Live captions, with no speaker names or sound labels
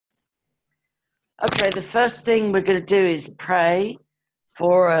Okay, the first thing we're going to do is pray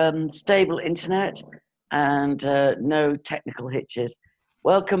for stable internet and no technical hitches.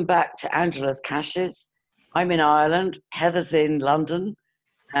 Welcome back to Angela's Caches. I'm in Ireland, Heather's in London,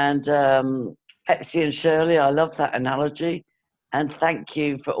 and Pepsi and Shirley, I love that analogy. And thank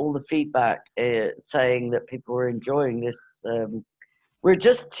you for all the feedback saying that people were enjoying this. We're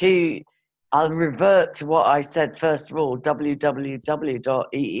just too... I'll revert to what I said first of all,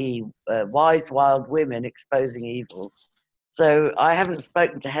 www.ee, Wise Wild Women Exposing Evil. So I haven't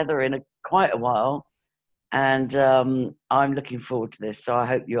spoken to Heather in quite a while, and I'm looking forward to this, so I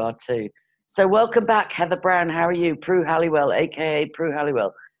hope you are too. So welcome back, Heather Brown. How are you? Prue Halliwell, a.k.a. Prue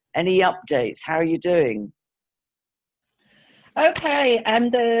Halliwell. Any updates? How are you doing? Okay,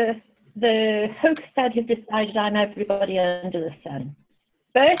 the Hampstead have decided I'm everybody under the sun.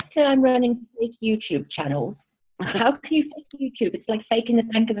 First, I'm running fake YouTube channels. How can you fake YouTube? It's like faking the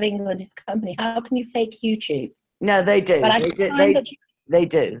Bank of England company. How can you fake YouTube? No, they do. They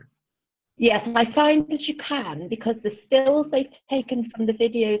do. Yes, I find that you can, because the stills they've taken from the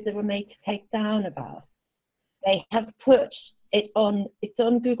videos they were made to take down of us, they have put it on, it's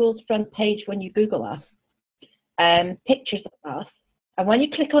on Google's front page when you Google us, pictures of us. And when you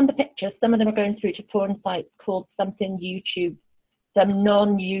click on the pictures, some of them are going through to porn sites called something YouTube, some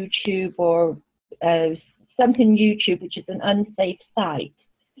non-YouTube or something YouTube, which is an unsafe site.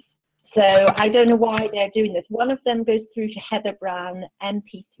 So I don't know why they're doing this. One of them goes through to Heather Brown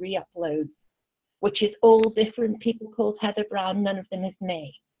MP3 uploads, which is all different people called Heather Brown. None of them is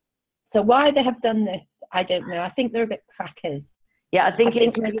me. So why they have done this, I don't know. I think they're a bit crackers. Yeah, I think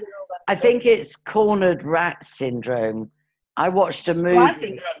it's cornered rat syndrome. I watched a movie. Well, I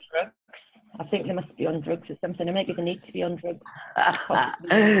think they're on drugs. I think they must be on drugs or something, or maybe they need to be on drugs.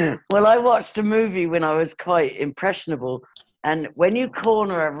 Well, I watched a movie when I was quite impressionable, and when you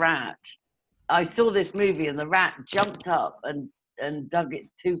corner a rat, I saw this movie and the rat jumped up and dug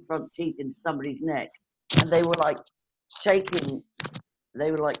its two front teeth into somebody's neck, and they were like shaking,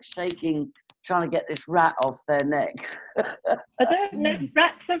 trying to get this rat off their neck. I don't know.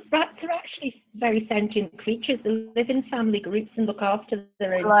 Rats are actually very sentient creatures. They live in family groups and look after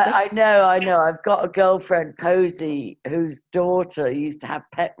their own. Well, I know. I've got a girlfriend, Posy, whose daughter used to have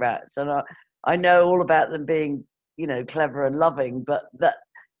pet rats, and I know all about them being, clever and loving. But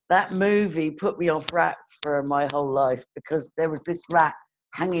that movie put me off rats for my whole life, because there was this rat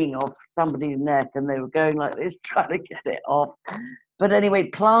hanging off somebody's neck, and they were going like this, trying to get it off. But anyway,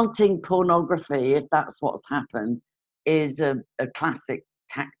 planting pornography, if that's what's happened, is a classic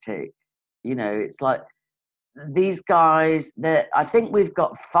tactic. It's like these guys that I think we've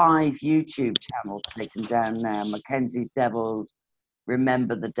got 5 YouTube channels taken down now. Mackenzie's Devils,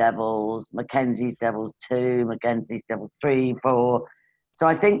 Remember the Devils, Mackenzie's Devils 2, Mackenzie's Devils 3, 4. So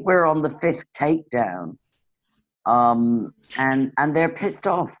I think we're on the 5th takedown. And they're pissed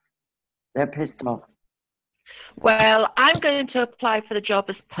off. They're pissed off. Well, I'm going to apply for the job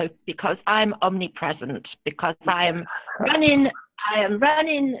as Pope, because I'm omnipresent, because I am running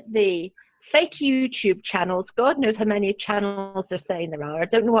the fake YouTube channels. God knows how many channels they're saying there are. I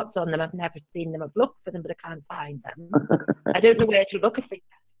don't know what's on them. I've never seen them. I've looked for them, but I can't find them. I don't know where to look. I think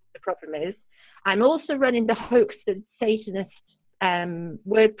the problem is. I'm also running the hoaxed Satanist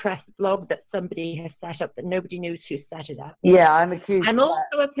WordPress blog that somebody has set up that nobody knows who set it up. Yeah, I'm accused. I'm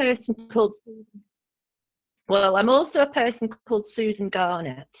also a person called... Well, I'm also a person called Susan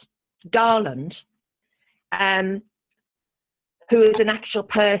Garland, who is an actual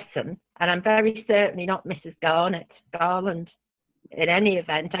person, and I'm very certainly not Mrs. Garland in any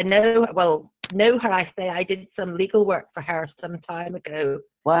event. I know her, I say. I did some legal work for her some time ago.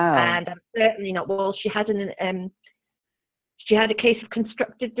 Wow. And I'm certainly not. Well, she had a case of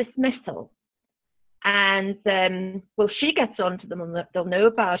constructive dismissal. And she gets onto them and they'll know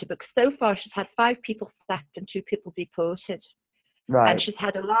about it. But so far, she's had 5 people sacked and 2 people deported. Right. And she's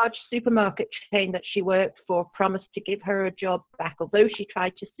had a large supermarket chain that she worked for promised to give her a job back, although she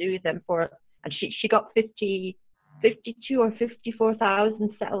tried to sue them for it. And she got 52 or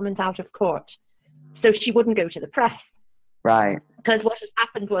 54,000 settlement out of court. So she wouldn't go to the press. Right. Because what had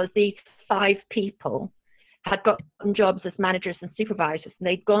happened was these 5 people had got jobs as managers and supervisors, and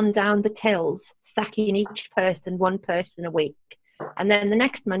they'd gone down the tills, sacking each person 1 person a week. And then the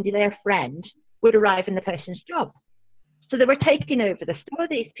next Monday, their friend would arrive in the person's job. So they were taking over the store,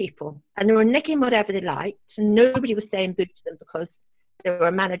 these people, and they were nicking whatever they liked, and nobody was saying boo to them because they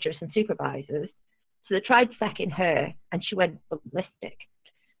were managers and supervisors. So they tried sacking her, and she went ballistic.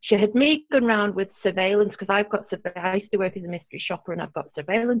 She had me going around with surveillance, because I used to work as a mystery shopper, and I've got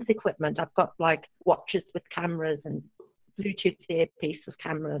surveillance equipment. I've got like watches with cameras and Bluetooth earpiece with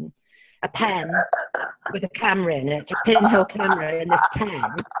camera, a pen with a camera in it, a pinhole camera and this pen.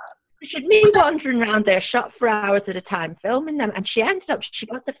 She'd me wandering around there, shot for hours at a time, filming them, and she ended up, she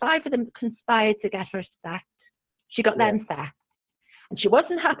got the 5 of them conspired to get her sacked. She got them sacked. And she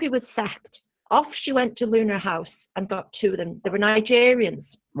wasn't happy with sacked. Off she went to Lunar House and got 2 of them. They were Nigerians.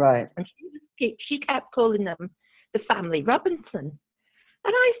 Right. And she kept calling them the family Robinson.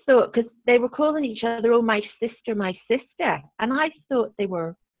 And I thought, because they were calling each other, oh, my sister, my sister. And I thought they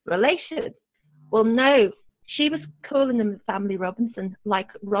were related. Well, no. She was calling them the family Robinson, like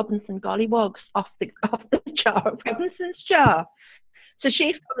Robinson gollywogs off the jar, Robinson's jar. So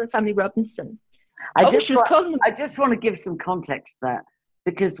she's calling them family Robinson. I just want to give some context to that,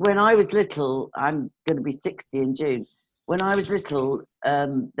 because when I was little, I'm going to be 60 in June. When I was little,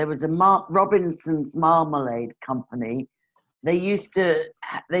 there was a Robinson's Marmalade Company. They used to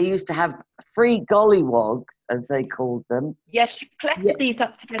have free gollywogs, as they called them. Yes, you collected these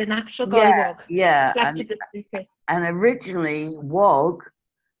up to get an actual gollywog. Yeah, and originally wog,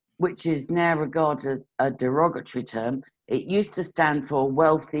 which is now regarded as a derogatory term, it used to stand for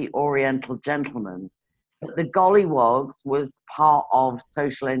wealthy Oriental gentleman. But the gollywogs was part of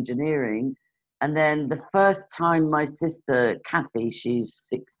social engineering. And then the first time my sister, Kathy, she's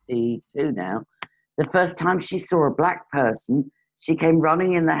 62 now, the first time she saw a black person, she came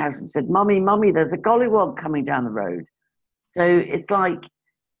running in the house and said, Mummy, there's a gollywog coming down the road. So it's like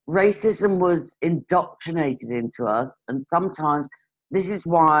racism was indoctrinated into us. And sometimes this is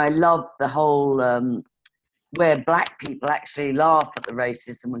why I love the whole where black people actually laugh at the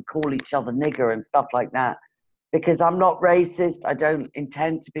racism and call each other nigger and stuff like that. Because I'm not racist. I don't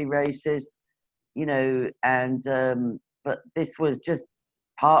intend to be racist, you know, and but this was just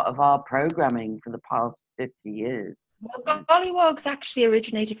part of our programming for the past 50 years. Well, gollywogs actually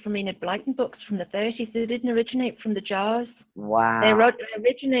originated from Enid Blyton books from the 30s. They didn't originate from the jars. Wow. They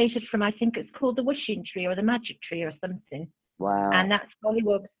originated from, I think it's called the wishing tree or the magic tree or something. Wow. And that's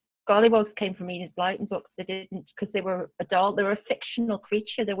gollywogs. Gollywogs came from Enid Blyton books. They didn't, because they were adult. They were a fictional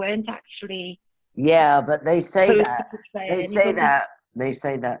creature. They weren't actually. Yeah, but they say that. They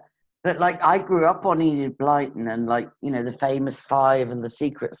say that. But like, I grew up on Enid Blyton and, like, you know, the Famous Five and the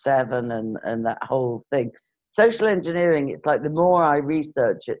Secret Seven and that whole thing. Social engineering, it's like the more I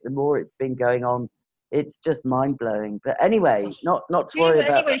research it, the more it's been going on. It's just mind blowing. But anyway, not to worry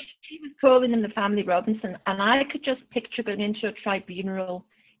about. Anyway, she was calling them the family Robinson, and I could just picture going into a tribunal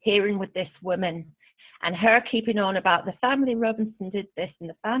hearing with this woman and her keeping on about the family Robinson did this and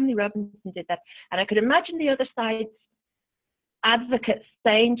the family Robinson did that. And I could imagine the other side's advocates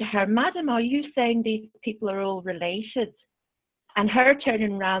saying to her, Madam, are you saying these people are all related? And her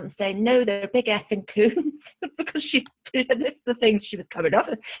turning around and saying, no, they're big effing coons, because this is the things she was coming up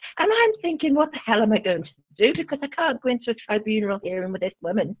with. And I'm thinking, what the hell am I going to do? Because I can't go into a tribunal hearing with this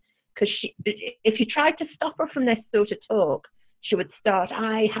woman, because if you tried to stop her from this sort of talk, she would start,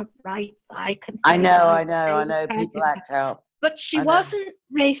 I have rights, I can. I know, people act out. But she wasn't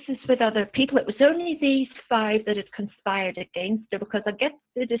racist with other people. It was only these 5 that had conspired against her, because I get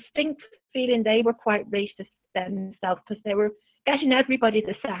the distinct feeling they were quite racist themselves, because they were getting everybody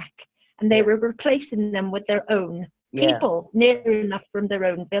the sack, and they were replacing them with their own people near enough from their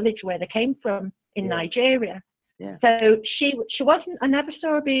own village where they came from in Nigeria. Yeah. So she wasn't, I never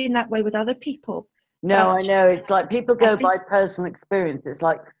saw her being that way with other people. No, I know. It's like people go by personal experience. It's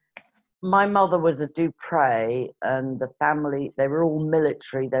like my mother was a Dupre, and the family, they were all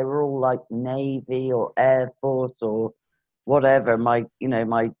military. They were all like Navy or Air Force or whatever. My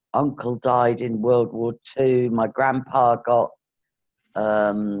uncle died in World War II. My grandpa got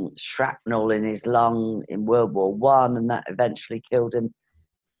shrapnel in his lung in World War I, and that eventually killed him.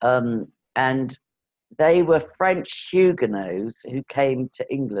 And they were French Huguenots who came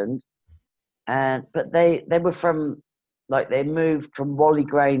to England. But they were from, like, they moved from Whalley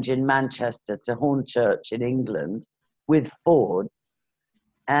Grange in Manchester to Hornchurch in England with Fords,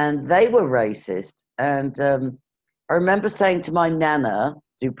 and they were racist. And I remember saying to my nana,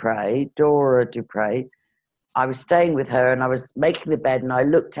 Dora Dupre, I was staying with her and I was making the bed and I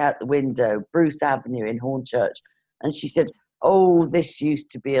looked out the window, Bruce Avenue in Hornchurch, and she said, oh, this used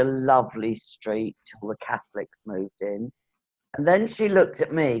to be a lovely street till the Catholics moved in. And then she looked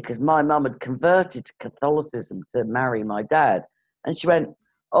at me, because my mum had converted to Catholicism to marry my dad. And she went,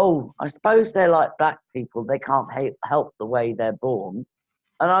 oh, I suppose they're like black people. They can't help the way they're born.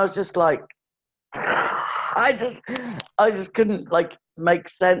 And I was just like, I just couldn't, like, make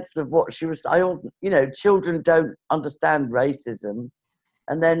sense of what she was. I wasn't, children don't understand racism.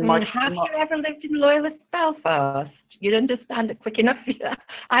 And then have you ever lived in Loyalist Belfast? You'd understand it quick enough.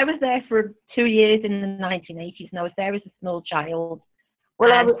 I was there for 2 years in the 1980s, and I was there as a small child.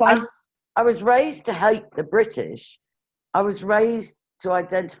 Well, I was raised to hate the British. I was raised to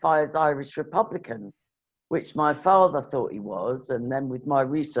identify as Irish Republican, which my father thought he was, and then with my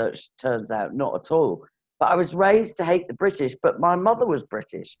research, turns out not at all. But I was raised to hate the British, but my mother was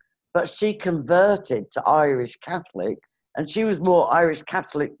British, but she converted to Irish Catholic, and she was more Irish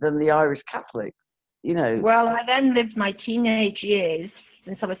Catholic than the Irish Catholics, you know. Well, I then lived my teenage years,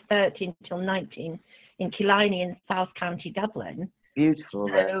 since I was 13 till 19, in Killiney in South County, Dublin. Beautiful.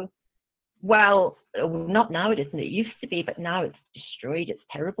 So, well, not now it isn't. It used to be, but now it's destroyed. It's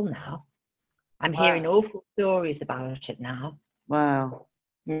terrible now. I'm hearing awful stories about it now. Wow.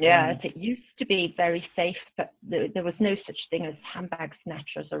 Yes, it used to be very safe, but there was no such thing as handbag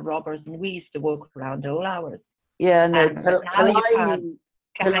Snatchers or robbers, and we used to walk around all hours. Yeah, no,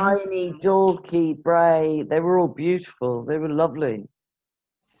 Killiney, Dalkey, Bray, they were all beautiful. They were lovely.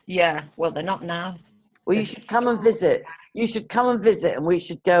 Yeah, well, they're not now. Well, you should come and visit. You should come and visit, and we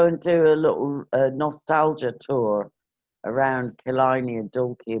should go and do a little nostalgia tour around Killiney and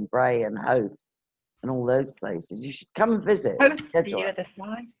Dalkey and Bray and Hope and all those places. You should come and visit. Host the other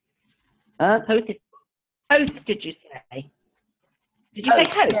side. Huh? Host, did you say? Did you say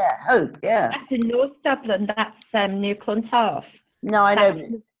Hope? Yeah, Hope, yeah. That's in North Dublin. That's near Clontarf. No, I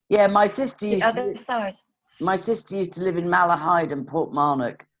know. Yeah, my sister used to live in Malahide and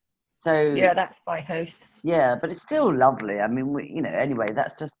Portmarnock. So yeah, that's by Host. Yeah, but it's still lovely. I mean, anyway,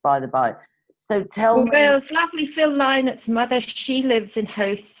 that's just by the by. So tell me. Well, it's lovely Phil Lynett's mother. She lives in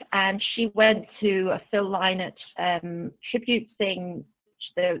Host, and she went to a Phil Lynott tribute thing,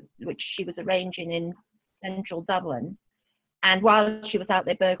 which she was arranging in central Dublin. And while she was out,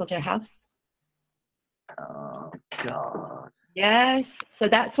 they burgled her house. Oh God. Yes, so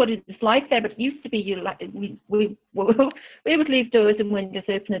that's what it's like there. But it used to be we would leave doors and windows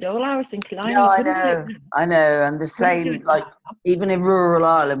open at all hours in Killiney. No, I know, and the same even in rural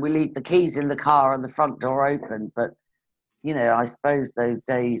Ireland, we leave the keys in the car and the front door open. But I suppose those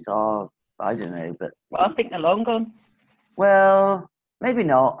days are, I don't know, but well, I think they're long gone. Well, maybe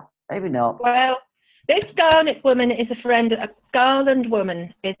not. Maybe not. Well, this Garnet woman is a friend. A Garland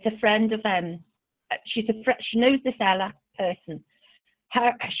woman is a friend of them. She knows this Ella person.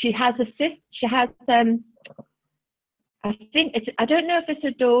 She has a sister. She has I think I don't know if it's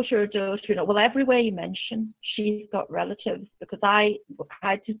a daughter or daughter-in-law. Well, everywhere you mention, she's got relatives, because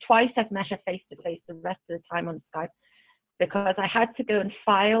twice I've met her face to face. The rest of the time on Skype, because I had to go and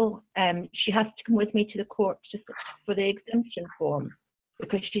file. She has to come with me to the court for the exemption form,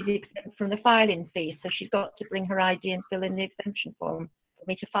 because she's exempt from the filing fee. So she's got to bring her ID and fill in the exemption form for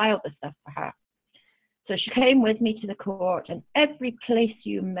me to file the stuff for her. So she came with me to the court, and every place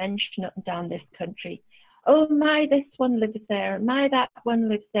you mention up and down this country, oh my, this one lives there, my, that one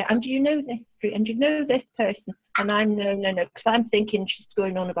lives there, and do you know this street, and do you know this person? And I'm no, because I'm thinking she's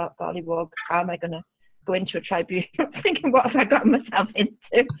going on about Gollywog. How am I going to go into a tribunal? I'm thinking, what have I got myself into?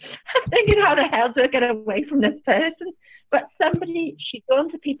 I'm thinking, how the hell do I get away from this person? But she'd gone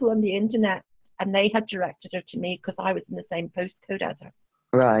to people on the internet, and they had directed her to me because I was in the same postcode as her.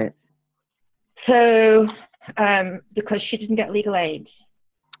 Right. So, because she didn't get legal aid.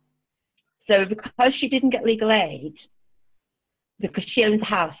 So because she didn't get legal aid, because she owns a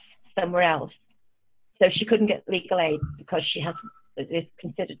house somewhere else, so she couldn't get legal aid because she is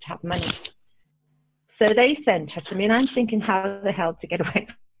considered to have money. So they sent her to me, and I'm thinking, how the hell to get away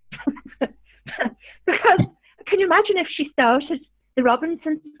from it? Because can you imagine if she started the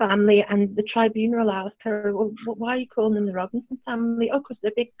Robinson family and the tribunal asked her, well, why are you calling them the Robinson family? Oh, because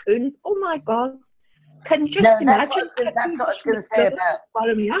they're big coons. Oh my God. Can you just imagine? That's what I was going to say about.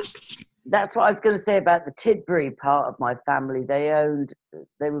 That's what I was going to say about the Tidbury part of my family. They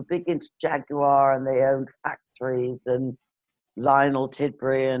were big into Jaguar, and they owned factories, and Lionel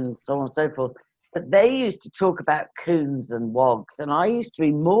Tidbury and so on and so forth. But they used to talk about coons and wogs, and I used to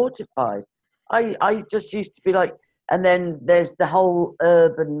be mortified. I just used to be like, and then there's the whole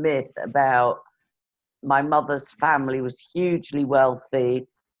urban myth about my mother's family was hugely wealthy,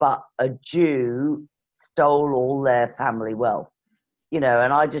 but a Jew stole all their family wealth. And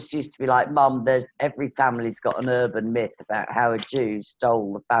I just used to be like, Mum, every family's got an urban myth about how a Jew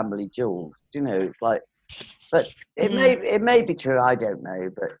stole the family jewels. It's like, but it may be true, I don't know.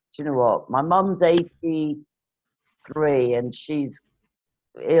 But do you know what? My mum's 83 and she's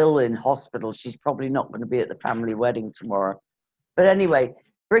ill in hospital. She's probably not going to be at the family wedding tomorrow. But anyway,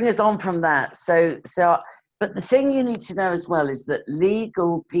 bring us on from that. But the thing you need to know as well is that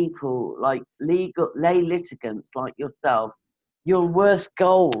legal people, like lay litigants like yourself, you're worth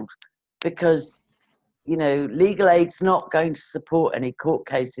gold, because legal aid's not going to support any court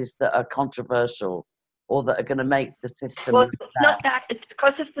cases that are controversial or that are going to make the system Well, look it's bad. not that. It's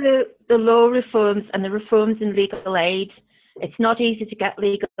because of the law reforms and the reforms in legal aid. It's not easy to get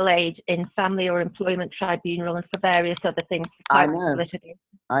legal aid in family or employment tribunal and for various other things. I know.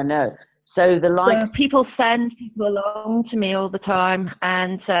 I know. So the likes. So people send people along to me all the time,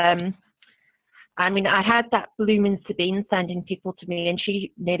 and I mean, I had that blooming Sabine sending people to me, and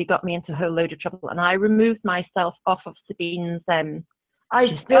she nearly got me into a whole load of trouble. And I removed myself off of Sabine's.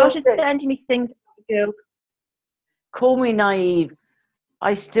 She started sending me things. Call me naive.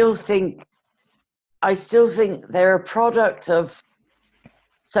 I still think they're a product of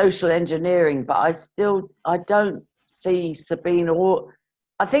social engineering, but I don't see Sabine, or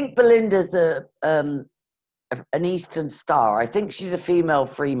I think Belinda's an Eastern Star. I think she's a female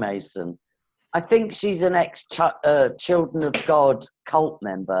Freemason. I think she's an Children of God cult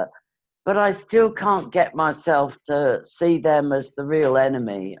member, but I still can't get myself to see them as the real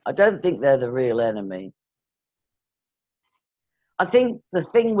enemy. I don't think they're the real enemy. I think the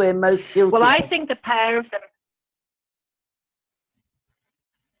thing we're most guilty Well, I of. think the pair of them.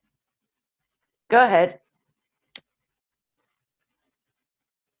 Go ahead.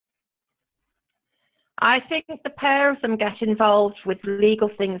 I think the pair of them get involved with legal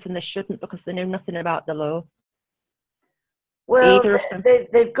things and they shouldn't because they know nothing about the law. Well,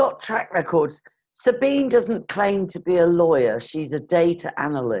 they've got track records. Sabine doesn't claim to be a lawyer. She's a data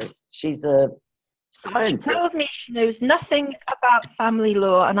analyst. She's a scientist. She told me she knows nothing about family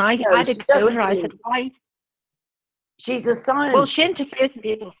law, and I had to phone her. I said, why? She's a scientist. Well, she interferes in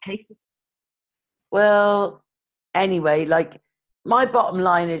people's cases. Well, anyway, like, my bottom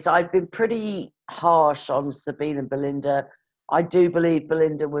line is I've been pretty harsh on Sabine and Belinda. I do believe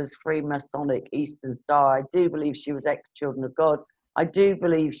Belinda was Freemasonic Eastern Star. I do believe she was ex-Children of God. I do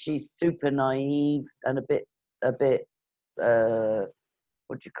believe she's super naive and a bit,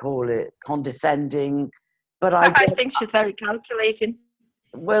 what do you call it, condescending. But I think she's very calculating.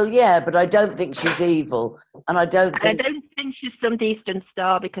 Well, yeah, but I don't think she's evil, and I don't think she's some Eastern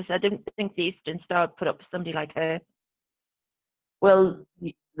Star, because I don't think the Eastern Star would put up with somebody like her. Well,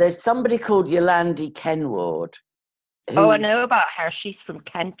 there's somebody called Yolandi Kenward. Oh, I know about her. She's from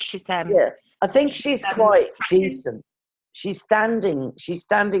Kent. She's yeah, I think she's quite decent. She's standing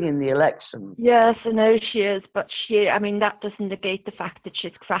in the election. Yes, I know she is, but I mean, that doesn't negate the fact that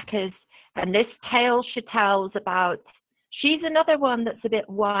she's crackers. And this tale she tells about, she's another one that's a bit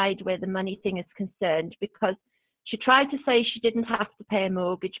wide where the money thing is concerned, because she tried to say she didn't have to pay a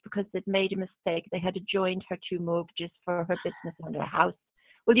mortgage because they'd made a mistake. They had adjoined her 2 mortgages for her business and her house.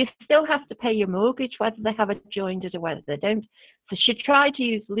 Well, you still have to pay your mortgage whether they have adjoined it or whether they don't. So she tried to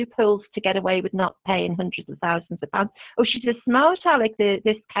use loopholes to get away with not paying hundreds of thousands of pounds. Oh, she's a smart aleck,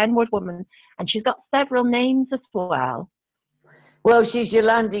 this Kenwood woman, and she's got several names as well. Well, she's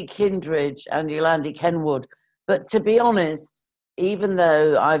Yolandi Kindridge and Yolandi Kenwood. But to be honest, even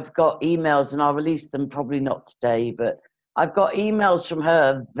though I've got emails, and I'll release them probably not today, but I've got emails from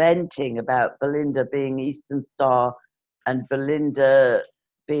her venting about Belinda being Eastern Star and Belinda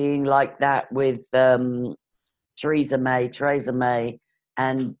being like that with Theresa May,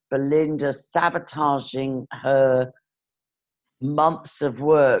 and Belinda sabotaging her months of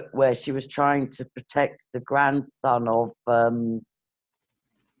work where she was trying to protect the grandson of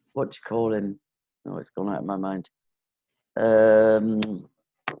what do you call him? Oh, it's gone out of my mind.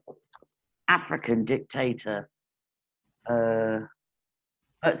 African dictator.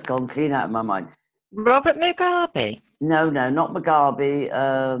 It's gone clean out of my mind. Robert Mugabe? No, not Mugabe.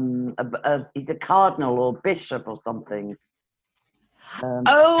 He's a cardinal or bishop or something.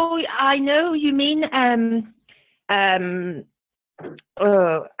 Oh, I know you mean. I know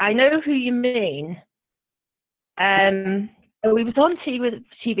who you mean. Oh, he was on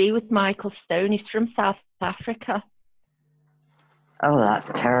TV with Michael Stone. He's from South Africa. Oh, that's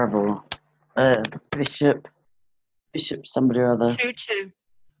terrible. Bishop somebody or other. Tutu.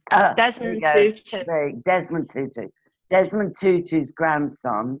 Desmond Tutu. Desmond Tutu. Desmond Tutu's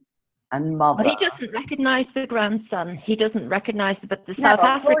grandson and mother. Well, he doesn't recognise the grandson. He doesn't recognise it, but the South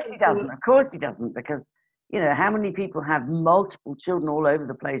African. Of course he doesn't, because, you know, how many people have multiple children all over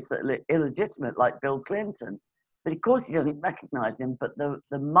the place that are illegitimate, like Bill Clinton? But of course he doesn't recognise him. But the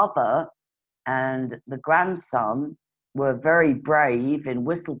mother and the grandson were very brave in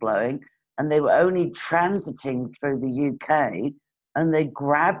whistleblowing, and they were only transiting through the UK, and they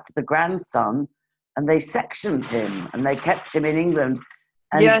grabbed the grandson and they sectioned him and they kept him in England.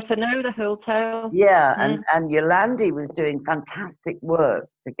 And, yes, I know the whole tale. Yeah, and Yolandi was doing fantastic work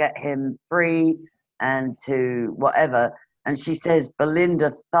to get him free and to whatever. And she says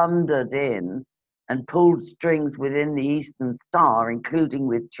Belinda thundered in and pulled strings within the Eastern Star, including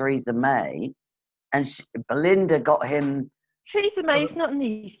with Theresa May, and Belinda got him. Theresa May's not in the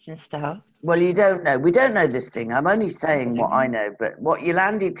Eastern Star. Well, you don't know. We don't know this thing. I'm only saying what I know. But what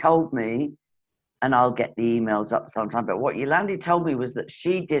Yolandi told me, and I'll get the emails up sometime, but what Yolandi told me was that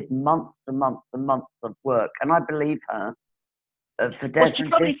she did months and months and months of work, and I believe her, for Desmond. Well, she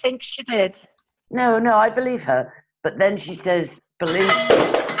probably thinks she did. No, I believe her. But then she says, Belinda...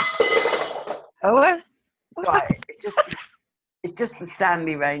 Oh, Right, it's just the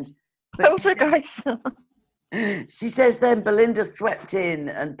Stanley range. Oh, for God's sake. She says then Belinda swept in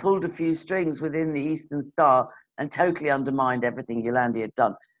and pulled a few strings within the Eastern Star and totally undermined everything Yolandi had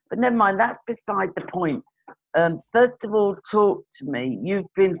done. But never mind, that's beside the point. First of all, talk to me.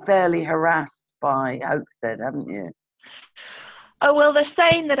 You've been fairly harassed by Hampstead, haven't you? Oh, well, they're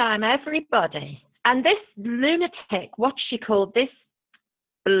saying that I'm everybody. And this lunatic, what's she called? This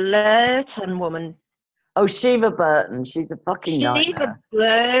Blurton woman. Oh, Shiva Burton. She's a fucking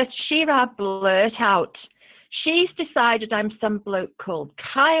nightmare. Shiva Blurt out. She's decided I'm some bloke called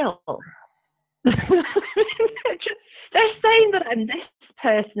Kyle. They're saying that I'm this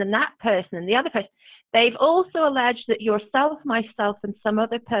person and that person and the other person. They've also alleged that yourself, myself, and some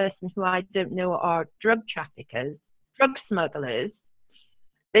other person who I don't know are drug traffickers, drug smugglers.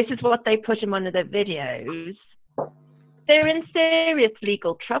 This is what they put in one of their videos. They're in serious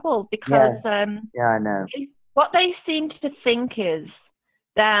legal trouble because I know. What they seem to think is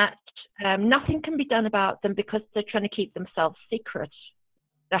that nothing can be done about them because they're trying to keep themselves secret.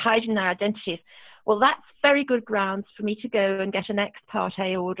 They're hiding their identities. Well, that's very good grounds for me to go and get an ex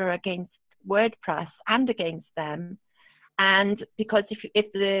parte order against WordPress and against them. And because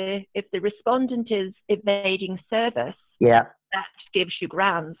if the respondent is evading service, that gives you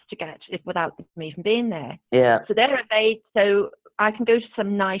grounds to get it without them even being there. Yeah. So they're evade. So I can go to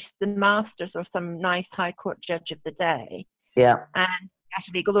the Masters or some nice High Court judge of the day. Yeah. And get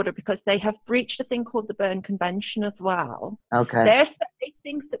a legal order because they have breached a thing called the Berne Convention as well. Okay. They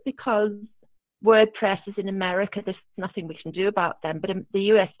think that because WordPress is in America, there's nothing we can do about them. But the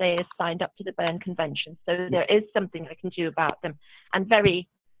USA has signed up to the Berne Convention, so there is something I can do about them. And very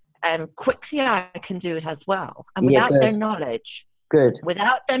quickly I can do it as well. And without their knowledge,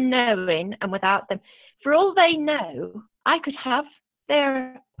 without them knowing, and without them, for all they know, I could have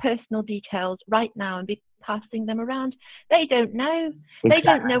their personal details right now and be passing them around. They don't know. Exactly. They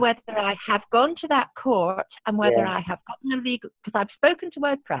don't know whether I have gone to that court and whether I have gotten a legal, because I've spoken to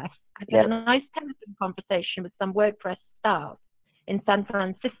WordPress. I've had a nice telephone conversation with some WordPress staff in San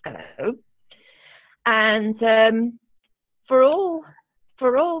Francisco. And for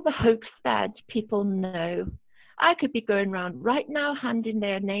all the Hampstead people know, I could be going around right now handing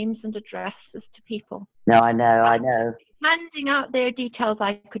their names and addresses to people. No, I know. Handing out their details.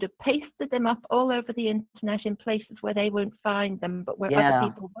 I could have pasted them up all over the internet in places where they won't find them, but where other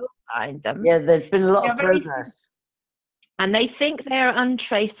people will find them. Yeah, there's been a lot of progress. And they think they're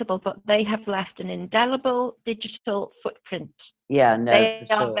untraceable, but they have left an indelible digital footprint. Yeah, no, they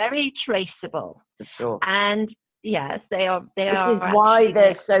are very traceable. For sure. And yes, they are. Which is why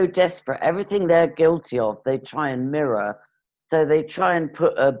they're so desperate. Everything they're guilty of, they try and mirror. So they try and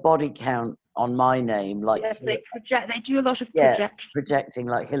put a body count on my name, like they project. They do a lot of projecting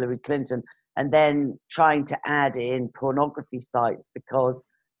like Hillary Clinton, and then trying to add in pornography sites because,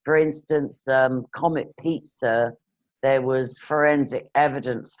 for instance, Comet Pizza, there was forensic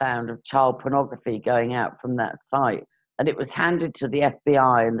evidence found of child pornography going out from that site, and it was handed to the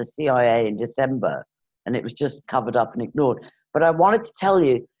FBI and the CIA in December, and it was just covered up and ignored. But I wanted to tell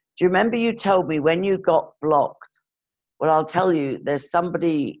you, do you remember you told me when you got blocked? Well, I'll tell you, there's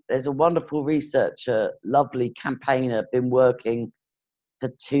a wonderful researcher, lovely campaigner, been working for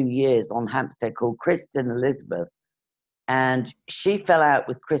 2 years on Hampstead called Kristen Elizabeth. And she fell out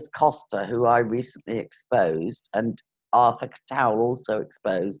with Chris Costa, who I recently exposed, and Arthur Cowell also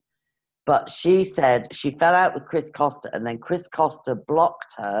exposed. But she said she fell out with Chris Costa, and then Chris Costa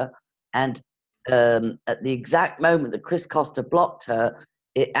blocked her. And at the exact moment that Chris Costa blocked her,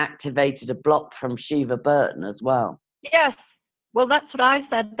 it activated a block from Shiva Burton as well. Yes, well, that's what I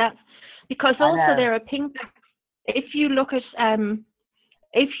said. That's because also there are pingbacks. If you look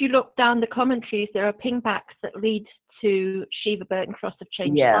down the commentaries, there are pingbacks that lead to Shiva Burton Cross of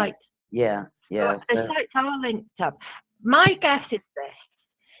Change site. Yeah. So the sites are linked up. My guess is this: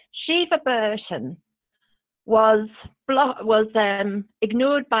 Shiva Burton was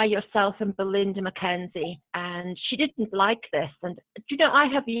ignored by yourself and Belinda Mackenzie, and she didn't like this. And you know, I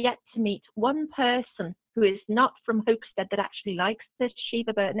have yet to meet one person who is not from Hampstead that actually likes this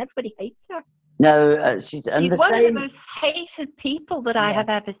Shiva Burton. Everybody hates her. No, she's one of the most hated people that I have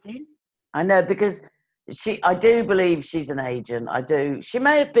ever seen. I know, because I do believe she's an agent. I do. She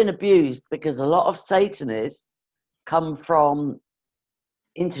may have been abused because a lot of Satanists come from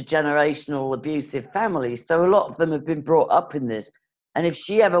intergenerational abusive families. So a lot of them have been brought up in this. And if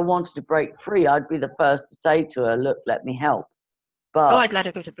she ever wanted to break free, I'd be the first to say to her, look, let me help. But I'd let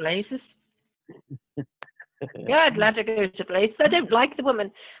her go to blazes. Yeah, I'd let her go to blazes. I don't like the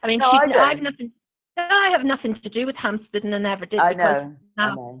woman. I mean, no, I have nothing to do with Hampstead, and I never did. I because know.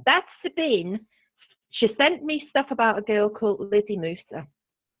 Now, that's Sabine. She sent me stuff about a girl called Lizzie Musa.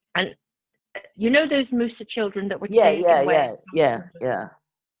 And you know those Musa children that were taken away? Yeah.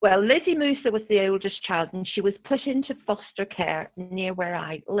 Well, Lizzie Musa was the oldest child, and she was put into foster care near where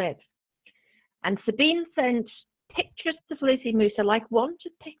I live. And Sabine sent pictures of Lizzie Musa, like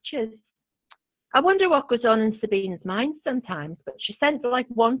wanted pictures. I wonder what goes on in Sabine's mind sometimes, but she sent like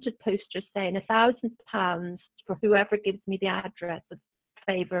wanted posters saying £1,000 for whoever gives me the address of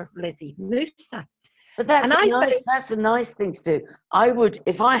favour Lizzie Musa. But that's a nice thing to do. I would,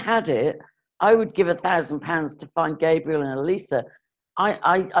 if I had it, I would give £1,000 to find Gabriel and Elisa.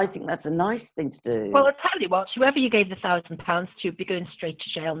 I think that's a nice thing to do. Well, I'll tell you what, whoever you gave the £1,000 to would be going straight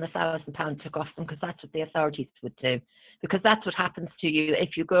to jail, and the £1,000 took off them, because that's what the authorities would do. Because that's what happens to you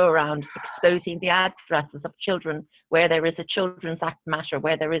if you go around exposing the addresses of children where there is a Children's Act matter,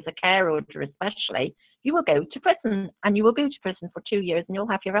 where there is a care order especially. You will go to prison, and you will go to prison for 2 years, and you'll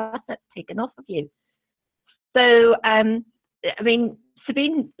have your assets taken off of you. So, I mean,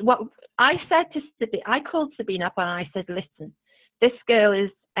 Sabine, what I said to Sabine, I called Sabine up and I said, listen, this girl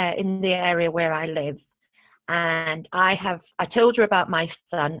is in the area where I live, and I told her about my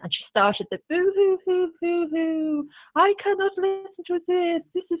son, and she started the boo hoo hoo hoo hoo. I cannot listen to this.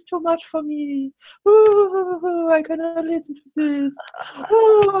 This is too much for me. Ooh, I cannot listen to this.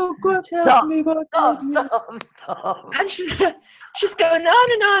 Oh, God help me. God help me. Stop. And she's going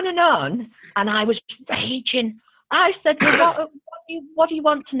on and on and on, and I was raging. I said, well, what do you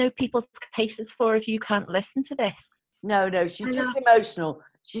want to know people's cases for if you can't listen to this? No, she's just emotional.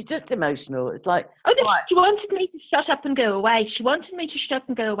 She's just emotional. It's like, she wanted me to shut up and go away. She wanted me to shut up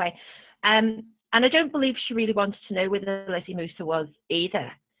and go away. And I don't believe she really wanted to know where Lizzie Musa was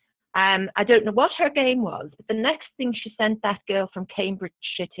either. I don't know what her game was, but the next thing she sent that girl from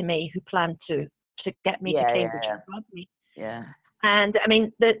Cambridgeshire to me who planned to get me to Cambridge and rob me. Yeah. And I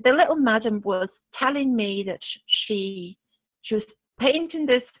mean, the little madam was telling me that she was painting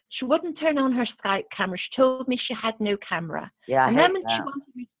this. She wouldn't turn on her Skype camera. She told me she had no camera. Yeah, and then when she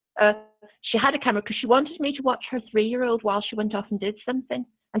wanted me, she had a camera because she wanted me to watch her 3-year-old while she went off and did something.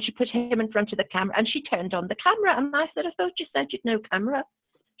 And she put him in front of the camera, and she turned on the camera. And I said, I thought you said you'd no camera.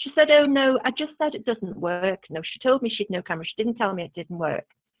 She said, oh no, I just said it doesn't work. No, she told me she'd no camera. She didn't tell me it didn't work.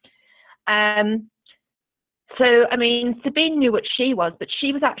 So, I mean, Sabine knew what she was, but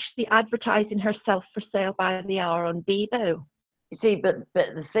she was actually advertising herself for sale by the hour on Bebo. You see, but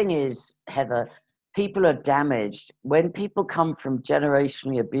the thing is, Heather, people are damaged. When people come from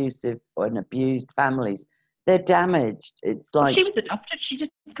generationally abusive or abused families, they're damaged. It's like... Well, she was adopted. She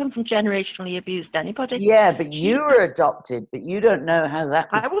didn't come from generationally abused anybody. Yeah, but you were adopted, but you don't know how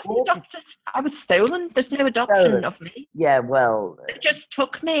that was. I wasn't adopted. I was stolen. There's no adoption of me. Yeah, well... It just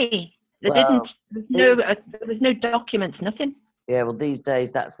took me. There was no documents, nothing. Yeah, well, these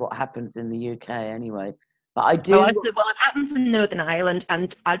days that's what happens in the UK anyway. But I do. Well, it happens in Northern Ireland,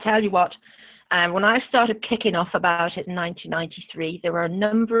 and I'll tell you what. When I started kicking off about it in 1993, there were a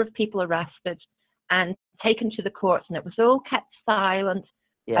number of people arrested and taken to the courts, and it was all kept silent.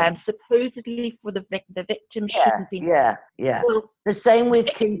 Yeah. Supposedly for the victim shouldn't be. Yeah. Well, the same with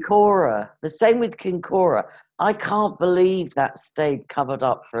Kincora. I can't believe that stayed covered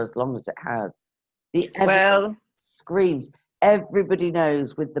up for as long as it has. The evidence screams. Everybody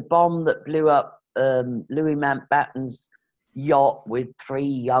knows with the bomb that blew up Louis Mountbatten's yacht with 3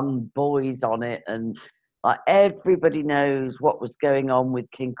 young boys on it, and everybody knows what was going on with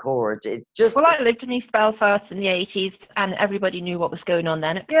Kincora. It's just... Well, I lived in East Belfast in the 80s, and everybody knew what was going on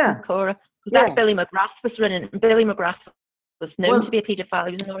then at Kincora. That Billy McGrath was running, and Billy McGrath was known to be a paedophile.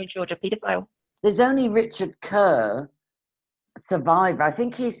 He was an Orange Georgia paedophile. There's only Richard Kerr, survivor. I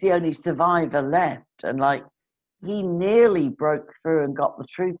think he's the only survivor left, and he nearly broke through and got the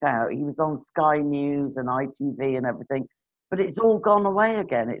truth out. He was on Sky News and ITV and everything, but it's all gone away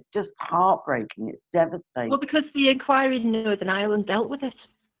again. It's just heartbreaking. It's devastating. Well, because the inquiry in Northern Ireland dealt with it.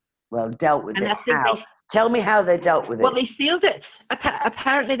 Well, dealt with it how? Tell me how they dealt with it. Well, they sealed it.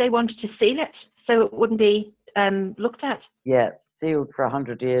 Apparently they wanted to seal it so it wouldn't be looked at. Yeah, sealed for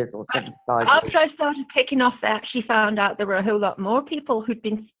 100 years or 75 years. After I started kicking off, they actually found out there were a whole lot more people who'd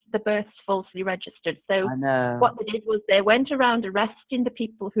been the births falsely registered. So I know. what they did was they went around arresting the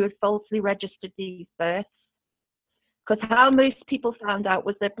people who had falsely registered these births. Because how most people found out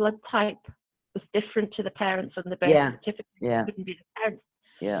was their blood type was different to the parents on the birth certificate. Yeah. It couldn't be the parents.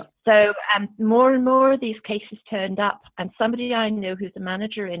 Yeah. So more and more of these cases turned up, and somebody I know who's a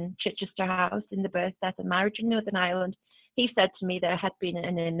manager in Chichester House in the birth, death and marriage in Northern Ireland, he said to me there had been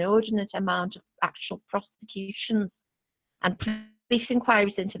an inordinate amount of actual prosecutions and police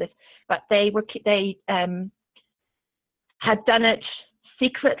inquiries into this, but they had done it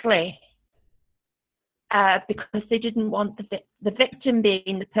secretly because they didn't want the victim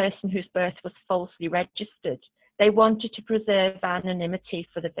being the person whose birth was falsely registered. They wanted to preserve anonymity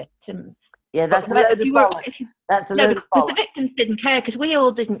for the victims. Yeah, that's a load of bollocks. That's a load of bollocks. The victims didn't care, because we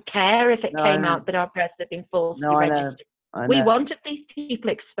all didn't care if it came out that our births had been falsely registered. I know. We wanted these people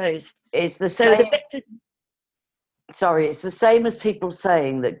exposed. It's the same. Sorry, it's the same as people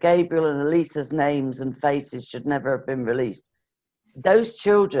saying that Gabriel and Elisa's names and faces should never have been released. Those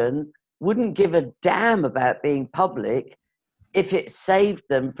children wouldn't give a damn about being public if it saved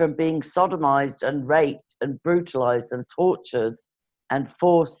them from being sodomized and raped and brutalized and tortured and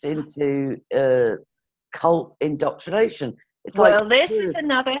forced into cult indoctrination. It's well, this is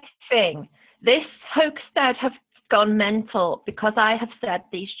another thing. This hoaxstead have gone mental, because I have said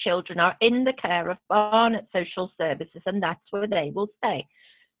these children are in the care of Barnet Social Services, and that's where they will stay.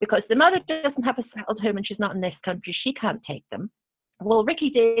 Because the mother doesn't have a settled home and she's not in this country, she can't take them. Well, Ricky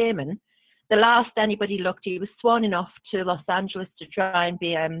Damon, the last anybody looked, he was swanning off to Los Angeles to try and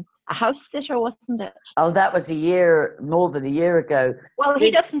be a house sitter, wasn't it? Oh, that was more than a year ago. Well,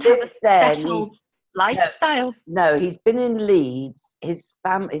 he doesn't have a settled lifestyle. No, he's been in Leeds. His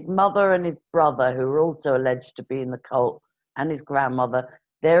mother and his brother, who are also alleged to be in the cult, and his grandmother,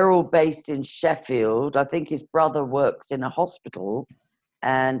 they're all based in Sheffield. I think his brother works in a hospital.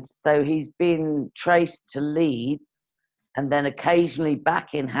 And so he's been traced to Leeds, and then occasionally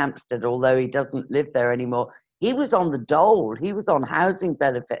back in Hampstead, although he doesn't live there anymore. He was on the dole. He was on housing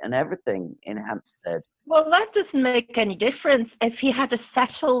benefit and everything in Hampstead. Well, that doesn't make any difference if he had a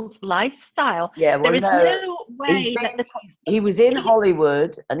settled lifestyle. Yeah, well, there is no way that he was in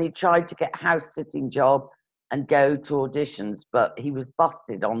Hollywood, and he tried to get a house-sitting job and go to auditions, but he was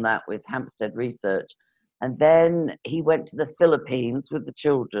busted on that with Hampstead Research. And then he went to the Philippines with the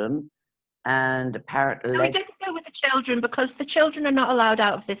children, and apparently... No, he didn't go with the children, because the children are not allowed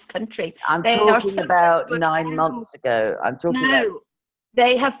out of this country. I'm talking about 9 months ago.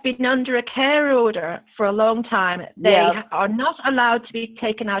 They have been under a care order for a long time. They are not allowed to be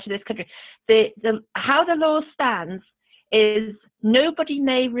taken out of this country. How the law stands is nobody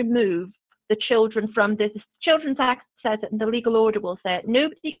may remove the children from this. Children's Act says it, and the legal order will say it.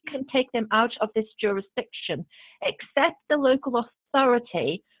 Nobody can take them out of this jurisdiction except the local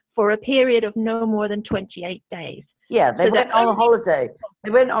authority for a period of no more than 28 days. Yeah, they went on a holiday. They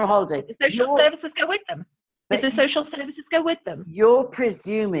went on holiday. The social services go with them. The social services go with them. You're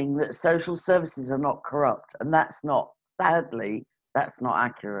presuming that social services are not corrupt, and sadly, that's not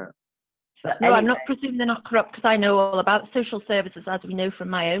accurate. But no, anyway. I'm not presuming they're not corrupt, because I know all about social services, as we know from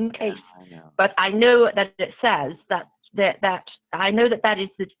my own case. Yeah, I know. But I know that it says that I know that is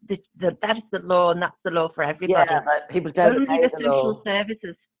the law, and that's the law for everybody. Yeah, but people don't only obey the the social law.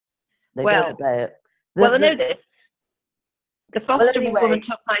 services. They don't obey it. I know this. The foster woman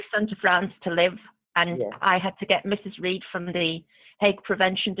took my son to France to live, and I had to get Mrs. Reed from the Hague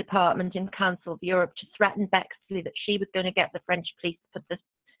Prevention Department in Council of Europe to threaten Bexley that she was going to get the French police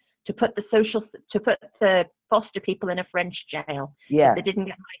to put the foster people in a French jail. Yeah. They didn't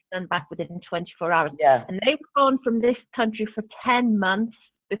get my son back within 24 hours. Yeah. And they were gone from this country for 10 months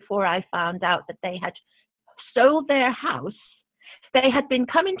before I found out that they had sold their house. They had been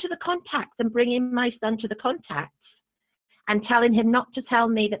coming to the contacts and bringing my son to the contacts and telling him not to tell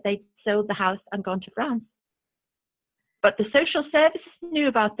me that they'd sold the house and gone to France. But the social services knew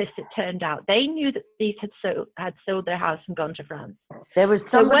about this, it turned out. They knew that these had sold their house and gone to France. There was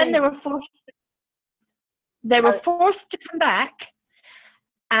So when they were forced to come back,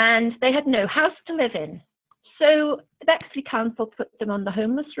 and they had no house to live in. So the Bexley Council put them on the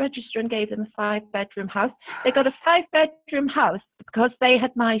homeless register and gave them a 5-bedroom house. They got a 5-bedroom house because they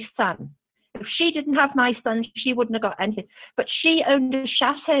had my son. If she didn't have my son, she wouldn't have got anything. But she owned a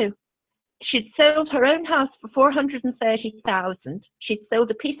chateau. She'd sold her own house for 430,000. She'd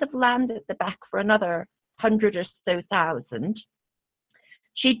sold a piece of land at the back for another 100 or so thousand.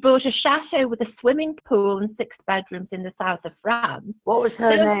 She'd bought a chateau with a swimming pool and 6 bedrooms in the south of France. What was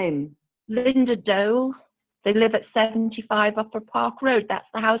her name? Linda Dole. They live at 75 Upper Park Road. That's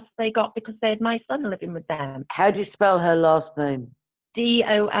the house they got because they had my son living with them. How do you spell her last name?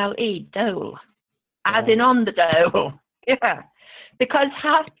 D-O-L-E, dole, as in on the dole. Yeah, because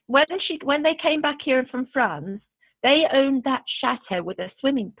when they came back here from France, they owned that chateau with a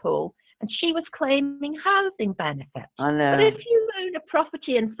swimming pool, and she was claiming housing benefits. I know. But if you own a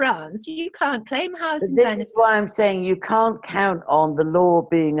property in France, you can't claim housing But this benefits. is why I'm saying you can't count on the law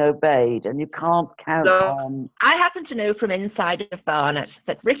being obeyed, and you can't count on... I happen to know from inside of Barnet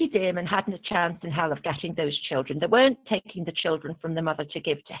that Ricky Dearman hadn't a chance in hell of getting those children. They weren't taking the children from the mother to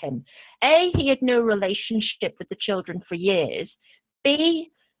give to him. A, he had no relationship with the children for years. B,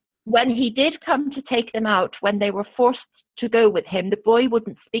 when he did come to take them out, when they were forced to go with him, the boy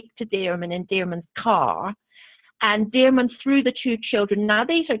wouldn't speak to Dearman in Dearman's car. And Dearman threw the two children. Now,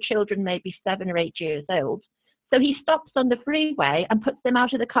 these are children maybe 7 or 8 years old. So he stops on the freeway and puts them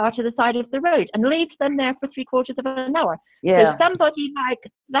out of the car to the side of the road and leaves them there for 3/4 of an hour. Yeah. So somebody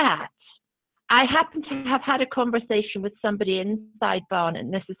like that, I happen to have had a conversation with somebody inside Barnet,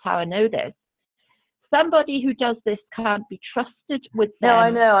 and this is how I know this. Somebody who does this can't be trusted with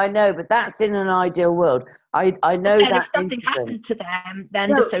them. No, I know, but that's in an ideal world. I know and that if something incident. happened to them, then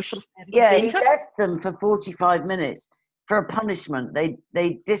the social service. Yeah, he left them for 45 minutes for a punishment.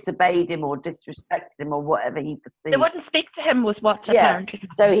 They disobeyed him or disrespected him or whatever he perceived. They wouldn't speak to him, was what apparently.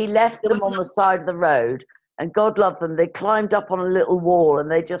 So he left them on the side of the road, and God love them, they climbed up on a little wall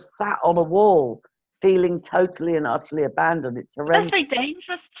and they just sat on a wall, feeling totally and utterly abandoned. It's horrendous. That's very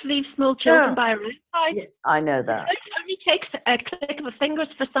dangerous to leave small children by a roadside. Yeah, I know that. It only takes a click of a fingers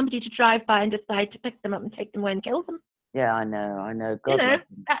for somebody to drive by and decide to pick them up and take them away and kill them. Yeah, I know. God, you know,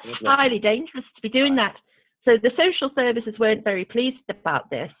 that's highly dangerous to be doing that. So the social services weren't very pleased about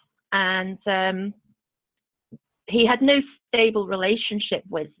this, and he had no stable relationship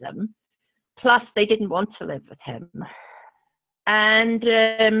with them. Plus, they didn't want to live with him, and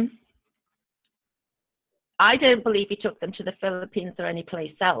I don't believe he took them to the Philippines or any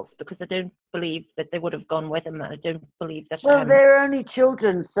place else, because I don't believe that they would have gone with him. I don't believe that. Well, they're only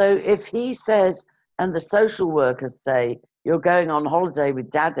children, so if he says, and the social workers say, you're going on holiday with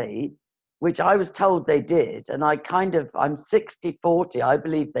daddy, which I was told they did, and I'm 60-40, I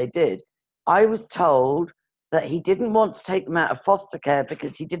believe they did. I was told that he didn't want to take them out of foster care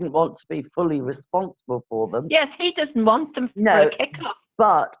because he didn't want to be fully responsible for them. Yes, he doesn't want them for a kick-off.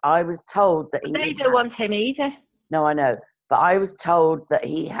 But I was told that they don't want him either. No, I know. But I was told that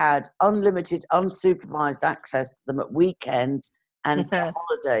he had unlimited, unsupervised access to them at weekends and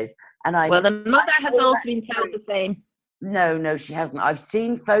holidays. And well, the mother has also been told the same. No, she hasn't. I've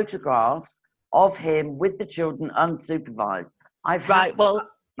seen photographs of him with the children unsupervised. I've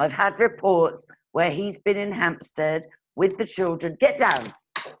had reports where he's been in Hampstead with the children. Get down.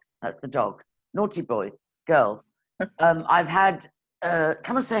 That's the dog. Naughty boy, girl. I've had.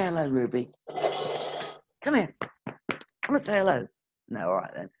 Come and say hello, Ruby. Come here. Come and say hello. No, all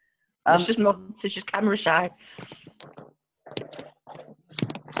right then. It's just camera shy.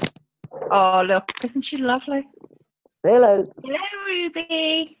 Oh, look, isn't she lovely? Hello. Hello,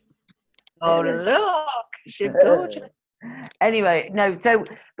 Ruby. Oh, look, she's gorgeous. Anyway, no,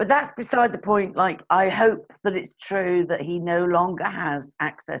 but that's beside the point. Like, I hope that it's true that he no longer has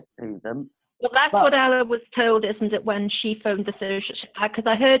access to them. Well, that's what Ella was told, isn't it, when she phoned the social, because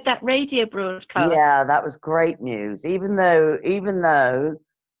I heard that radio broadcast. Yeah, that was great news. Even though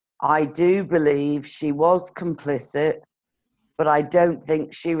I do believe she was complicit, but I don't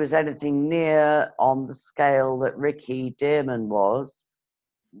think she was anything near on the scale that Ricky Dearman was.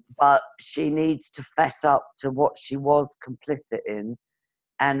 But she needs to fess up to what she was complicit in.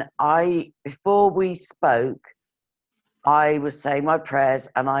 And before we spoke, I was saying my prayers,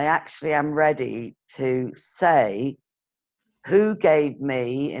 and I actually am ready to say who gave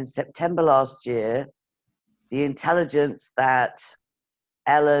me in September last year the intelligence that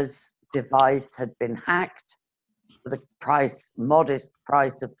Ella's device had been hacked with a modest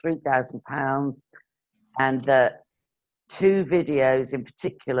price of £3,000, and that 2 videos in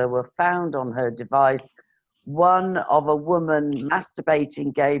particular were found on her device. One of a woman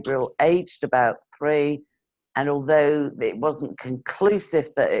masturbating Gabriel, aged about 3, and although it wasn't conclusive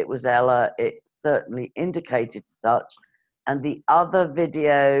that it was Ella, it certainly indicated such. And the other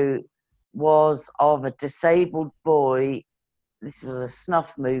video was of a disabled boy. This was a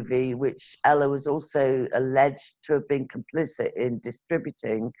snuff movie, which Ella was also alleged to have been complicit in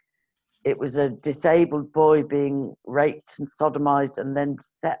distributing. It was a disabled boy being raped and sodomized and then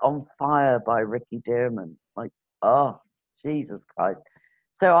set on fire by Ricky Dearman. Like, oh, Jesus Christ.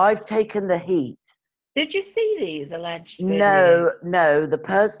 So I've taken the heat. Did you see these alleged videos? No. The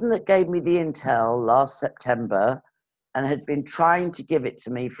person that gave me the intel last September and had been trying to give it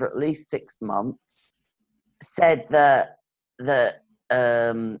to me for at least 6 months said that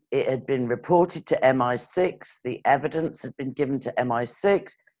it had been reported to MI6. The evidence had been given to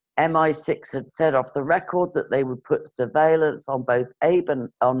MI6. MI6 had said off the record that they would put surveillance on both Abe and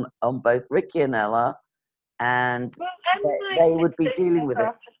on both Ricky and Ella, and well, they would be dealing with it.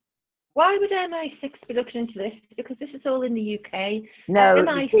 Why would MI6 be looking into this? Because this is all in the UK. No,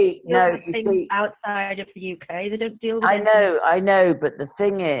 MI6 you see, outside of the UK, they don't deal with it. I know, but the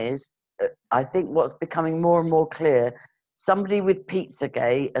thing is, I think what's becoming more and more clear, somebody with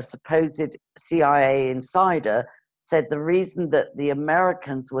Pizzagate, a supposed CIA insider, said the reason that the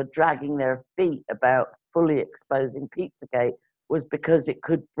Americans were dragging their feet about fully exposing Pizzagate was because it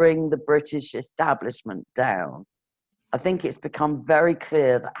could bring the British establishment down. I think it's become very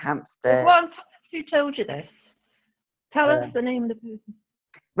clear that Hampstead... Who told you this? Tell us the name of the person.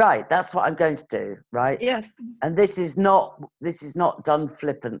 Right, that's what I'm going to do, right? Yes. And this is not done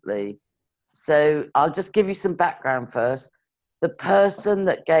flippantly. So I'll just give you some background first. The person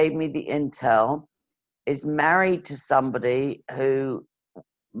that gave me the intel is married to somebody who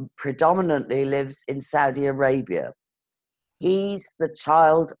predominantly lives in Saudi Arabia. He's the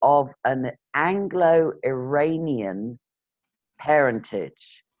child of an Anglo-Iranian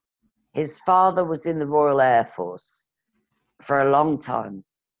parentage. His father was in the Royal Air Force for a long time,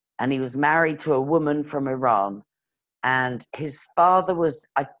 and he was married to a woman from Iran. And his father was,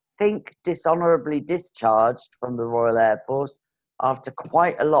 I think, dishonorably discharged from the Royal Air Force after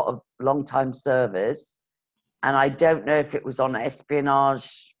quite a lot of long time service. And I don't know if it was on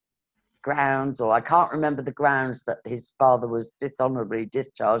espionage grounds, or I can't remember the grounds that his father was dishonorably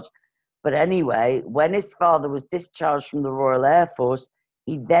discharged. But anyway, when his father was discharged from the Royal Air Force,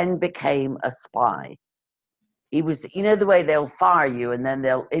 he then became a spy. He was, you know, the way they'll fire you and then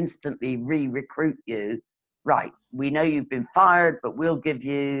they'll instantly re-recruit you. Right, we know you've been fired, but we'll give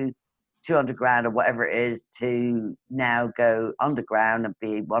you 200 grand or whatever it is to now go underground and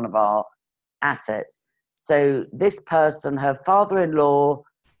be one of our assets. So this person, her father-in-law,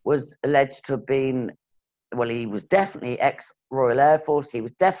 was alleged to have been, well, he was definitely ex-Royal Air Force. He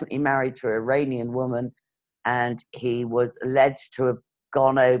was definitely married to an Iranian woman, and he was alleged to have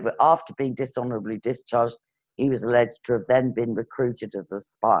gone over, after being dishonorably discharged, he was alleged to have then been recruited as a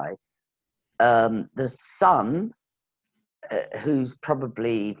spy. The son, who's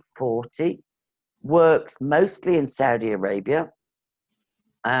probably 40, works mostly in Saudi Arabia.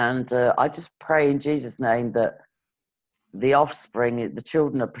 And I just pray in Jesus' name that the offspring, the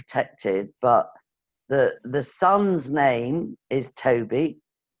children are protected. But the son's name is Toby,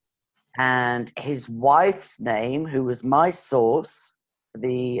 and his wife's name, who was my source,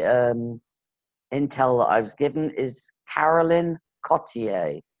 the intel that I was given, is Caroline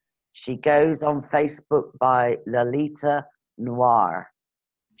Cotier. She goes on Facebook by Lalita Noir.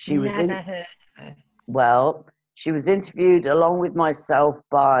 She was heard of her. Well, she was interviewed along with myself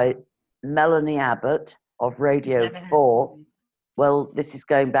by Melanie Abbott of Radio 4. Well, this is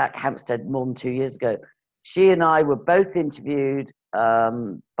going back Hampstead more than 2 years ago. She and I were both interviewed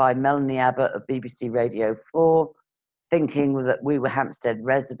by Melanie Abbott of BBC Radio 4, thinking that we were Hampstead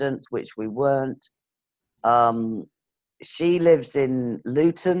residents, which we weren't. She lives in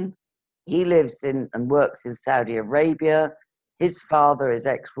Luton. He lives in and works in Saudi Arabia. His father is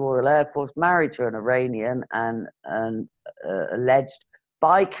ex-Royal Air Force, married to an Iranian, and alleged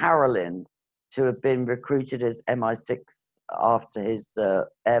by Caroline to have been recruited as MI6 after his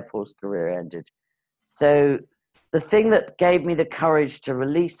Air Force career ended. So the thing that gave me the courage to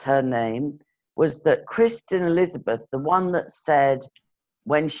release her name was that Kristen Elizabeth, the one that said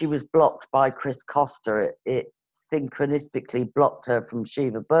when she was blocked by Chris Costa, it synchronistically blocked her from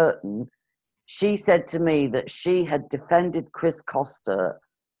Shiva Burton. She said to me that she had defended Chris Costa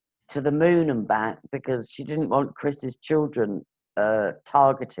to the moon and back because she didn't want Chris's children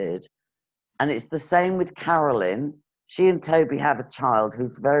targeted. And it's the same with Caroline. She and Toby have a child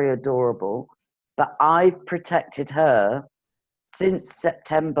who's very adorable, but I've protected her since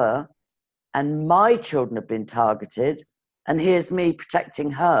September, and my children have been targeted, and here's me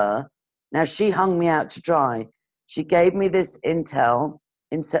protecting her. Now, she hung me out to dry. She gave me this intel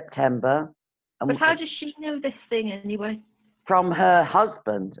in September. But how does she know this thing anyway? From her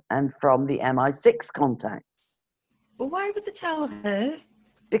husband and from the MI6 contacts. Well, why would they tell her?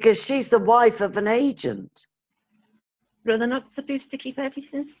 Because she's the wife of an agent. Well, they're not supposed to keep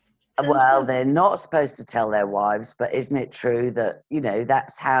everything. Well, they're not supposed to tell their wives, but isn't it true that, you know,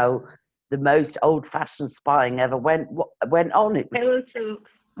 that's how the most old-fashioned spying ever went on? It was pillow talk.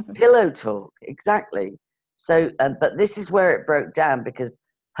 Pillow talk, exactly. So, but this is where it broke down, because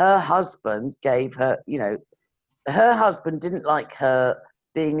her husband gave her, you know, her husband didn't like her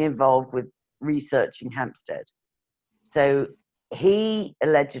being involved with researching Hampstead. So he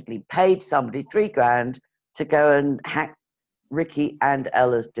allegedly paid somebody $3,000 to go and hack Ricky and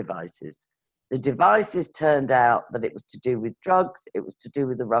Ella's devices. The devices turned out that it was to do with drugs, it was to do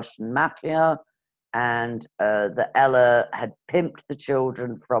with the Russian mafia, and that Ella had pimped the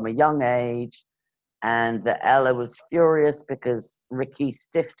children from a young age, and that Ella was furious because Ricky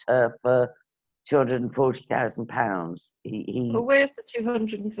stiffed her for £240,000. Well, where's the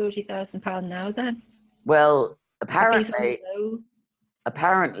 £240,000 now then? Well, apparently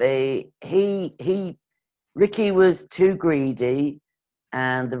Ricky was too greedy,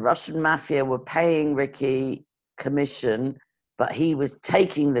 and the Russian mafia were paying Ricky commission, but he was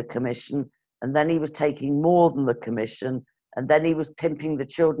taking the commission, and then he was taking more than the commission, and then he was pimping the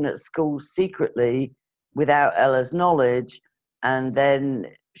children at school secretly without Ella's knowledge, and then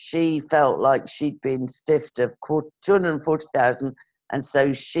she felt like she'd been stiffed of 240,000, and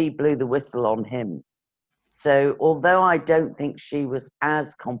so she blew the whistle on him. So although I don't think she was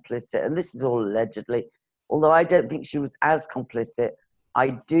as complicit, and this is all allegedly, although I don't think she was as complicit,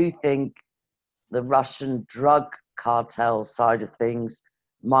 I do think the Russian drug cartel side of things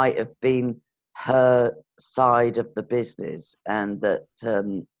might have been her side of the business, and that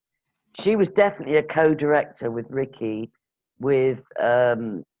she was definitely a co-director with Ricky with,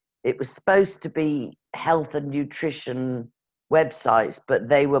 it was supposed to be health and nutrition websites, but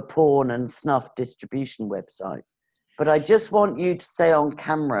they were porn and snuff distribution websites. But I just want you to say on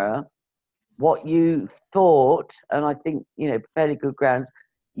camera what you thought, and I think, fairly good grounds,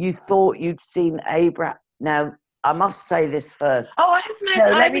 you thought you'd seen Abraham. Now, I must say this first. Oh,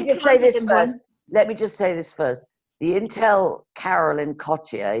 let me just say this first. Let me just say this first. The intel Carolyn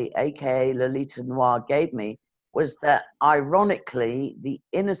Cottier, aka Lolita Noir, gave me was that, ironically, the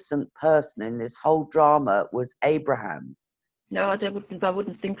innocent person in this whole drama was Abraham. No, I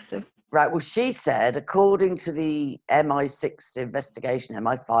wouldn't think so. Right, well, she said, according to the MI6 investigation,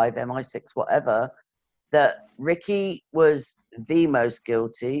 MI5, MI6, whatever, that Ricky was the most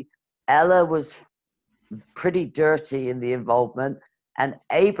guilty, Ella was pretty dirty in the involvement, and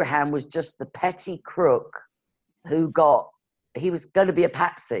Abraham was just the petty crook who he was going to be a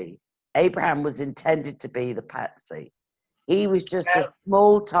patsy. Abraham was intended to be the patsy. He was just a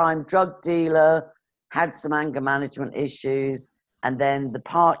small-time drug dealer, had some anger management issues, and then the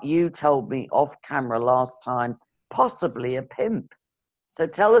part you told me off camera last time, possibly a pimp. So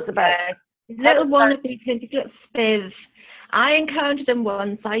tell us about... Little wannabe pimp, little spiv. I encountered him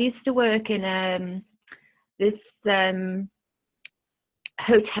once. I used to work in this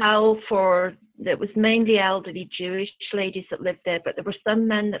hotel that was mainly elderly Jewish ladies that lived there, but there were some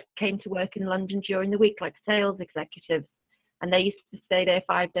men that came to work in London during the week, like sales executives. And they used to stay there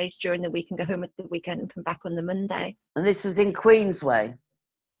 5 days during the week and go home at the weekend and come back on the Monday. And this was in Queensway?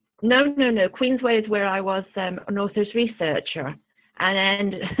 No. Queensway is where I was an author's researcher.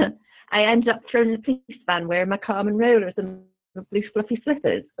 And I ended up thrown in the police van wearing my Carmen rollers and my blue fluffy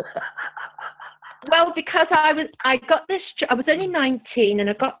slippers. Well, because I was only 19 and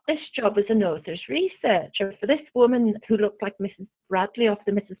I got this job as an author's researcher for this woman who looked like Mrs. Bradley off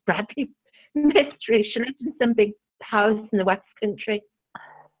the Mrs. Bradley mystery. She lived in some big house in the West Country,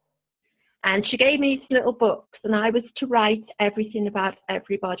 and she gave me these little books, and I was to write everything about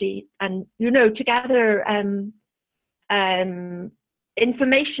everybody, and to gather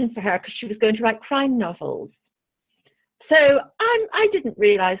information for her, because she was going to write crime novels. So I didn't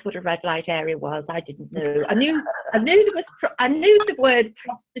realise what a red light area was. I didn't know. I knew the word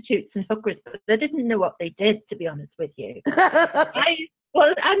prostitutes and hookers, but I didn't know what they did, to be honest with you.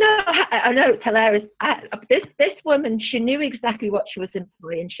 Well, I know, it's hilarious. This woman, she knew exactly what she was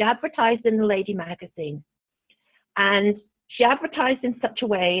employing. She advertised in the Lady magazine, and she advertised in such a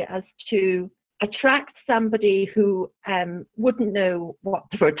way as to attract somebody who wouldn't know what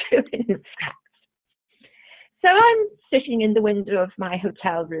they were doing, in fact. So I'm sitting in the window of my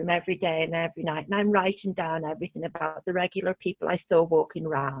hotel room every day and every night, and I'm writing down everything about the regular people I saw walking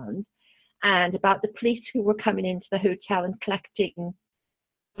around, and about the police who were coming into the hotel and collecting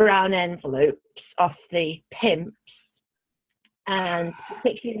brown envelopes off the pimps, and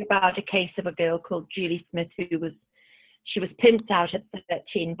particularly about a case of a girl called Julie Smith she was pimped out at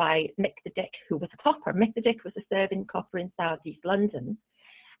 13 by Mick the Dick, who was a copper. Mick the Dick was a serving copper in South East London,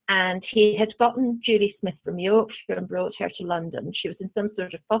 and he had gotten Julie Smith from Yorkshire and brought her to London. She was in some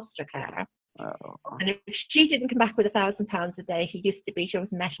sort of foster care. Oh. And if she didn't come back with £1,000 a day, he used to beat her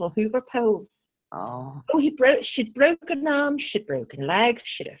with metal Hoover poles. Oh, she'd broken arms, she'd broken legs,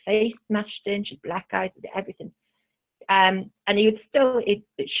 she'd her face smashed in, she'd black eyes, everything. And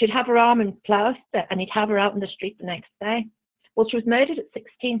she'd have her arm in plaster, and he'd have her out in the street the next day. Well, she was murdered at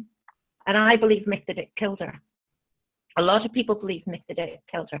 16, and I believe Mick the Dick killed her. A lot of people believe Mick the Dick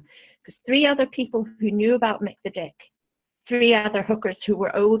killed her, because 3 other people who knew about Mick the Dick, 3 other hookers who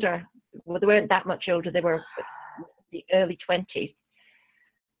were older, well, they weren't that much older, they were the early 20s.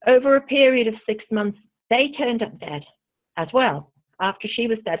 Over a period of 6 months, they turned up dead as well, after she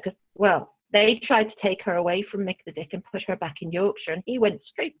was dead, because, well, they tried to take her away from Mick the Dick and put her back in Yorkshire, and he went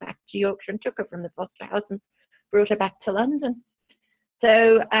straight back to Yorkshire and took her from the foster house and brought her back to London.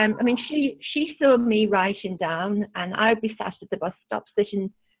 So, I mean, she saw me writing down, and I'd be sat at the bus stop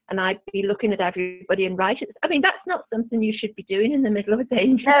sitting, and I'd be looking at everybody and writing. I mean, that's not something you should be doing in the middle of a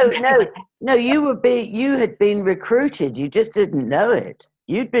dangerous. No. You had been recruited. You just didn't know it.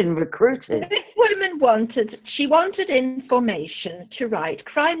 You'd been recruited. This woman wanted information to write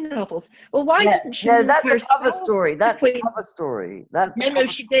crime novels. Well, why didn't she? No, that's a cover story. That's a cover story.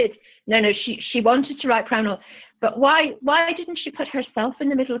 She did. No, she wanted to write crime novels. But why didn't she put herself in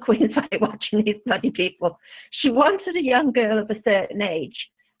the middle of Queensway watching these bloody people? She wanted a young girl of a certain age,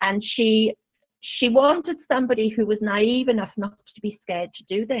 and she wanted somebody who was naive enough not to be scared to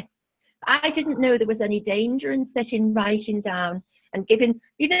do this. I didn't know there was any danger in sitting, writing down, and giving,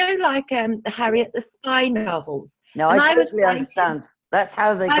 you know, like the Harriet the Spy novels. No, I totally understand. That's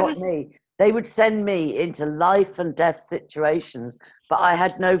how they got me. They would send me into life and death situations, but I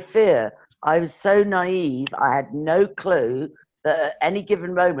had no fear. I was so naive, I had no clue that at any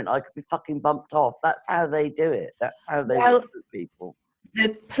given moment I could be fucking bumped off. That's how they do it. That's how they recruit people.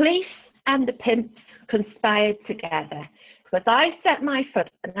 The police and the pimps conspired together, because I set my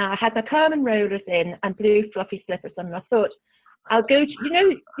foot, and I had the Carmen rollers in and blue fluffy slippers on, and I thought, I'll go to,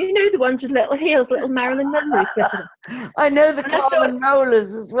 you know the ones with little heels, little Marilyn Monroe slippers. I know the Carmen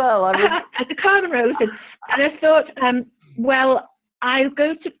rollers as well. I mean, the Carmen rollers, and I thought, well, I'll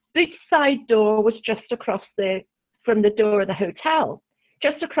go to Boots' side door was just across from the door of the hotel,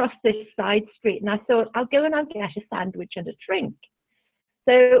 just across this side street, and I thought, I'll go and I'll get a sandwich and a drink.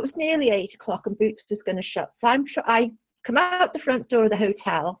 So it was nearly 8 o'clock, and Boots was going to shut. So I come out the front door of the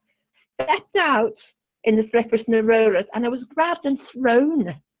hotel, stepped out in the slippers and the rollers, and I was grabbed and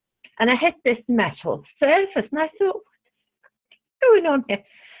thrown, and I hit this metal surface, and I thought, what's going on here?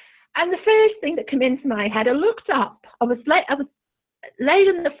 And the first thing that came into my head, I looked up. I was laid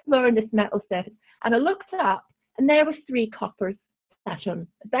on the floor on this metal surface, and I looked up, and there was 3 coppers sat on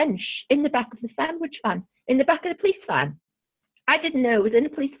a bench in the back of the sandwich van, in the back of the police van. I didn't know it was in a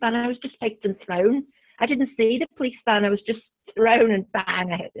police van. I was just picked and thrown. I didn't see the police van. I was just thrown, and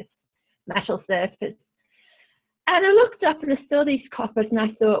bang, I hit this metal surface. And I looked up and I saw these coppers, and I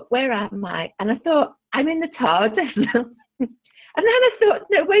thought, where am I? And I thought, I'm in the TARDIS. And then I thought,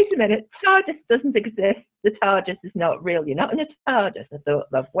 no, wait a minute, TARDIS doesn't exist. The TARDIS is not real. You're not in a TARDIS. I thought,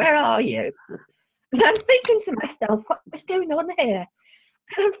 love, where are you? And I'm thinking to myself, what's going on here?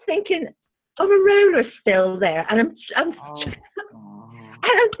 And I'm thinking, oh, a roller's still there. And I'm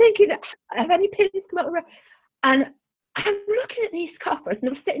thinking, have any pins come out? And I'm looking at these coppers, and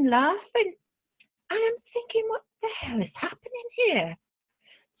I'm sitting laughing. And I'm thinking, what the hell is happening here?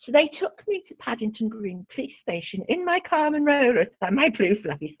 So they took me to Paddington Green Police Station in my Carmen rollers and my blue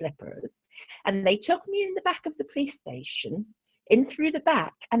fluffy slippers. And they took me in the back of the police station, in through the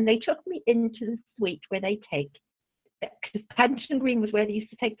back, and they took me into the suite where they take, because Paddington Green was where they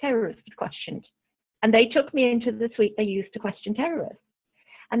used to take terrorists questioned. And they took me into the suite they used to question terrorists.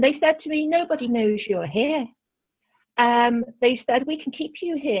 And they said to me, nobody knows you're here. They said, we can keep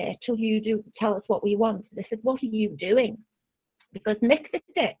you here till you do tell us what we want. They said, what are you doing? Because Mick the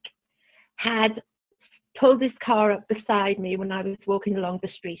Dick had pulled his car up beside me when I was walking along the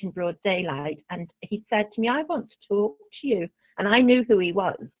street in broad daylight, and he said to me, I want to talk to you. And I knew who he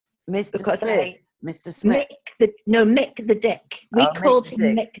was. Mr. Smith. Mr. Smith. Mick the Dick. We called him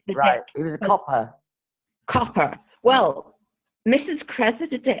Mick the Dick. Right, he was a copper. Copper. Well, Mrs.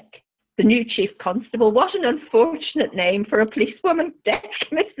 Cressida Dick, the new chief constable. What an unfortunate name for a policewoman, Dick,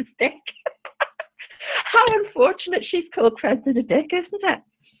 Mrs. Dick. How unfortunate she's called Cressida Dick, isn't it?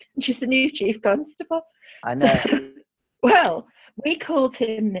 And she's the new chief constable. I know. Well, we called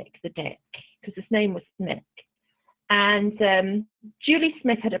him Mick the Dick because his name was Mick. And Julie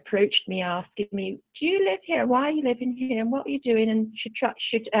Smith had approached me asking me, do you live here? Why are you living here? And what are you doing? And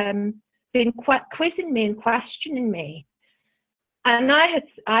she'd been quizzing me and questioning me. And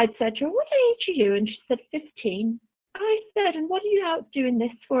I'd said to her, what age are you? And she said, 15. I said, and what are you out doing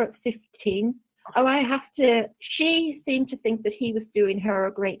this for at 15? Oh, she seemed to think that he was doing her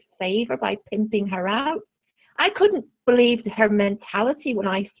a great favor by pimping her out. I couldn't believe her mentality when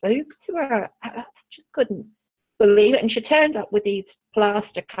I spoke to her. I just couldn't believe it. And she turned up with these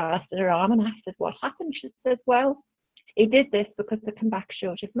plaster casts in her arm, and I said, what happened? She said, well, he did this because they come back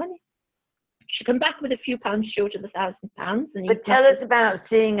short of money. she come back with a few pounds short of £1,000. But tell us about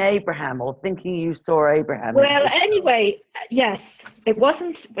seeing Abraham, or thinking you saw Abraham. Well, anyway, yes, it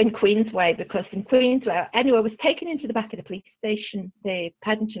wasn't in Queensway, because in Queensway, anyway, I was taken into the back of the police station, the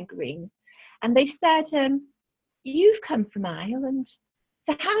Paddington Green, and they said, you've come from Ireland.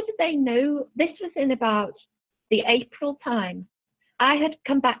 So how did they know? This was in about the April time. I had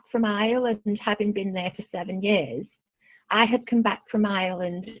come back from Ireland, having been there for 7 years. I had come back from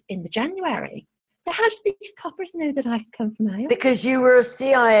Ireland in the January. So how did these coppers know that I had come from Ireland? Because you were a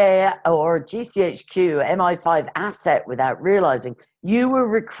CIA or a GCHQ MI5 asset without realizing. You were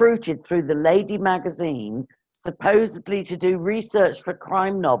recruited through the Lady magazine, supposedly to do research for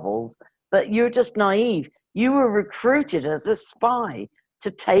crime novels, but you're just naive. You were recruited as a spy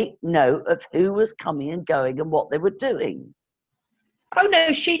to take note of who was coming and going and what they were doing. Oh no,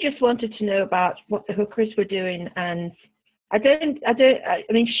 she just wanted to know about what the hookers were doing, and I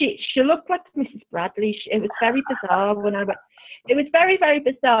mean, she looked like Mrs. Bradley. It was very bizarre when I went. It was very, very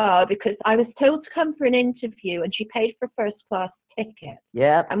bizarre, because I was told to come for an interview, and she paid for a first-class ticket.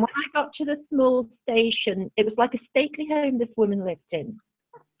 Yeah. And when I got to the small station, it was like a stately home this woman lived in.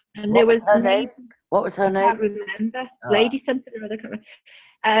 And there was her name? What was her name? I can't remember. Lady something or other. I can't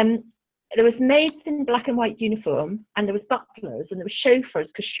remember. There was maids in black and white uniform, and there was butlers, and there was chauffeurs,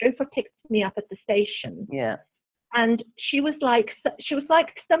 because chauffeur picked me up at the station. Yeah. And she was like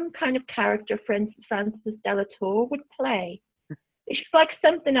some kind of character Frances Delator would play. She was like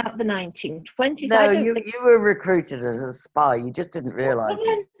something out of the 1920s. No, you were recruited as a spy. You just didn't realise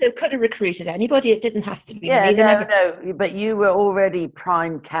it. They could have recruited anybody. It didn't have to be me. No, but you were already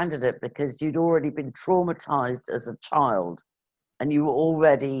prime candidate, because you'd already been traumatised as a child, and you were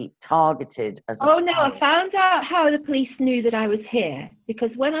already targeted as a child. No, I found out how the police knew that I was here,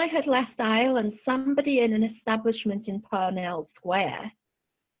 because when I had left Ireland, somebody in an establishment in Parnell Square,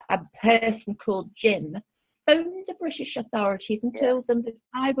 a person called Jim, phoned the British authorities and told them that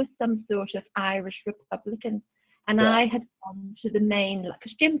I was some sort of Irish Republican, and I had gone to the main,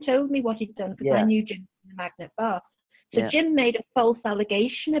 because Jim told me what he'd done, because I knew Jim from the Magnet Bar. So Jim made a false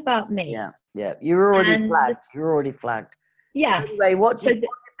allegation about me. Yeah. You were already flagged. You were already flagged. Yeah. So anyway, what did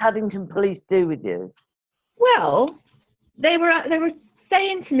Paddington Police do with you? Well, they were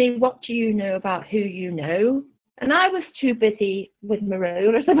saying to me, "What do you know about who you know?" And I was too busy with my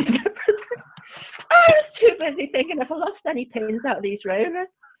rollers. I was too busy thinking, if I lost any pins out of these rollers,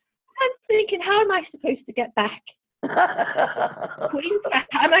 I'm thinking, how am I supposed to get back? Queensway,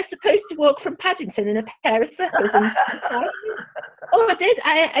 how am I supposed to walk from Paddington in a pair of slippers? Oh, I did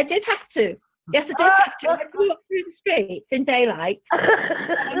have to. Yes, I did have to. I had to walk through the streets in daylight.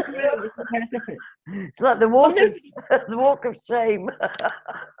 It's like the walk of shame.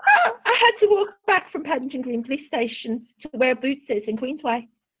 I had to walk back from Paddington Green Police Station to where Boots is in Queensway,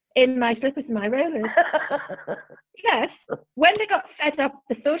 in my slippers and my rollers. Yes. When they got fed up,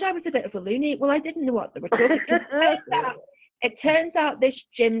 they thought I was a bit of a loony. Well, I didn't know what they were talking about. It turns out this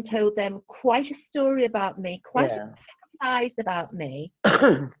Jim told them quite a story about me, quite a lies about me.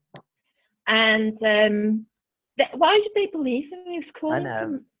 And why did they believe him? He was calling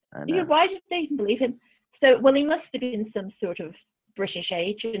him. Why did they even believe him? So, well, he must have been some sort of British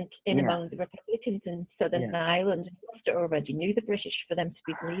agent in among the Republicans in Southern Ireland. He must have already knew the British for them to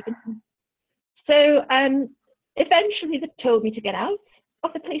be believing him. So, eventually, they told me to get out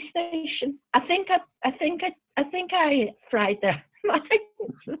of the police station. I think I fried their minds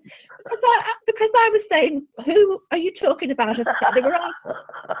because I was saying, "Who are you talking about?" They were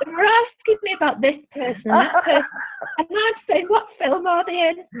asking me about this person and that person, and I'm saying, "What film are they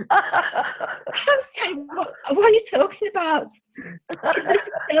in?" I'm saying, "What are you talking about? Is this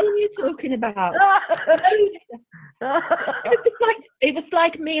a film you're talking about?" It was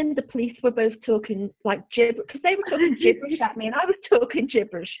like me and the police were both talking like gibberish, because they were talking gibberish at me and I was talking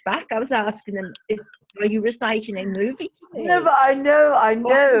gibberish back. I was asking them, "Are you reciting a movie to me?" No, but I know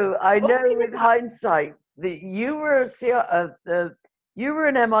with hindsight that you were you were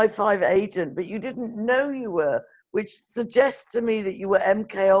an MI5 agent, but you didn't know you were, which suggests to me that you were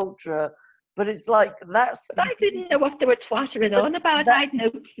MK Ultra. But it's like I didn't know what they were twattering on about. I had no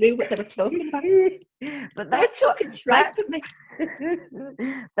clue what they were talking about. But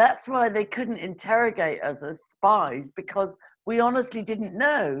that's why they couldn't interrogate us as spies, because we honestly didn't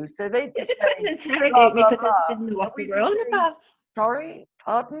know. So they couldn't interrogate me because they didn't know what we were on about. Sorry,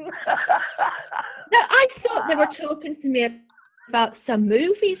 pardon? No, I thought they were talking to me about some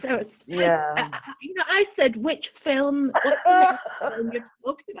movies. I said, "Which film? What's the next film you're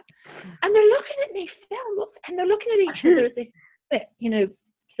talking about?" And they're looking at me, film, and they're looking at each other as if,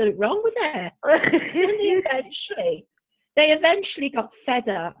 something wrong with it. And they eventually got fed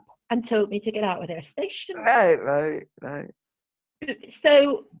up, and told me to get out of their station. Right.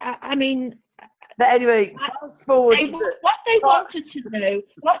 So, I mean, but anyway, fast forward.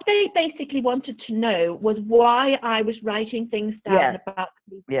 What they basically wanted to know was why I was writing things down about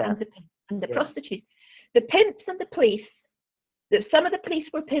the police and the prostitutes. The pimps and the police, some of the police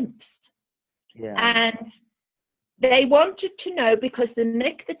were pimps. Yeah. And they wanted to know because the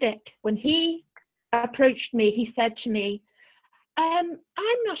Mick the Dick, when he approached me, he said to me, I'm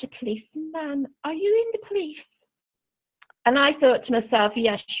not a policeman. Are you in the police? And I thought to myself,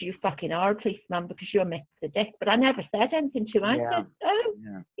 yes, you fucking are a policeman because you're Mick the Dick. But I never said anything to him. I said, oh.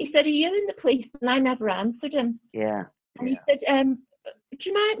 Yeah. He said, are you in the police? And I never answered him. Yeah. And he said, do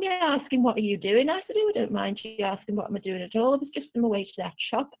you mind me asking what are you doing? I said, oh, I don't mind you asking what am I doing at all. I was just on my way to that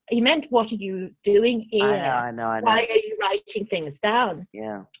shop. He meant, what are you doing here? I know. Why are you writing things down?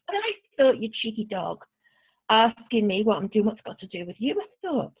 Yeah. And I thought, you cheeky dog, asking me what I'm doing, what's got to do with you? I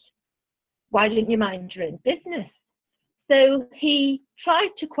thought, why didn't you mind your own business? So he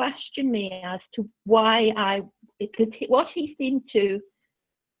tried to question me as to why because what he seemed to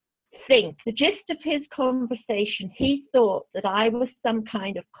think, the gist of his conversation, he thought that I was some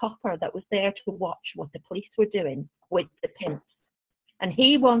kind of copper that was there to watch what the police were doing with the pimps. And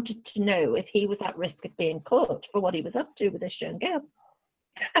he wanted to know if he was at risk of being caught for what he was up to with this young girl.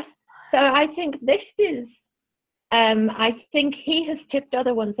 So I think this is, I think he has tipped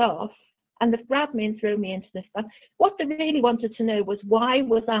other ones off and they've grabbed me and thrown me into this stuff. What they really wanted to know was why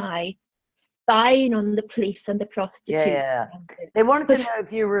was I spying on the police and the prostitutes? Yeah. They wanted to know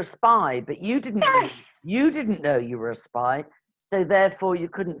if you were a spy, but you didn't. Yes. You didn't know you were a spy, so therefore you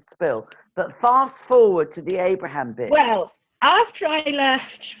couldn't spill. But fast forward to the Abraham bit. Well, after I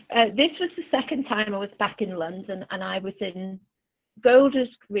left, this was the second time I was back in London, and I was in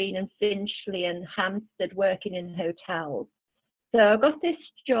Golders Green and Finchley and Hampstead working in hotels. So I got this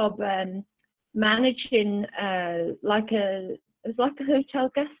job managing it was like a hotel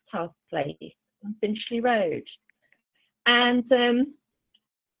guest house place on Finchley Road. And I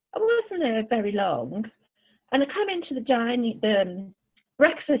wasn't there very long. And I come into the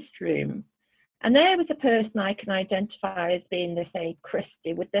breakfast room, and there was a person I can identify as being this Abe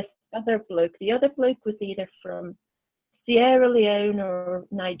Christie with this other bloke. The other bloke was either from Sierra Leone or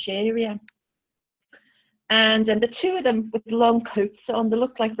Nigeria. And the two of them with long coats on, they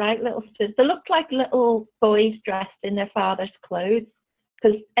looked like they looked like little boys dressed in their father's clothes.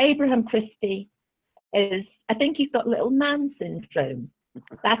 Because Abraham Christie is, I think he's got little man syndrome.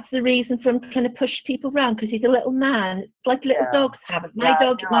 That's the reason for him trying to push people around, because he's a little man. It's like little dogs have it. My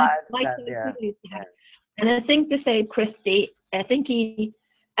dog used to have it. And I think this Abe Christie, I don't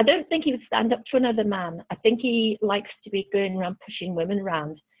think he would stand up to another man. I think he likes to be going around pushing women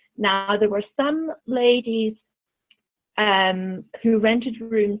around. Now, there were some ladies who rented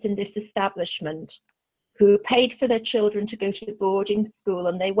rooms in this establishment who paid for their children to go to boarding school,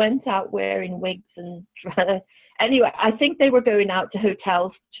 and they went out wearing wigs and anyway, I think they were going out to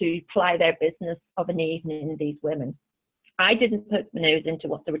hotels to ply their business of an evening, these women. I didn't put my nose into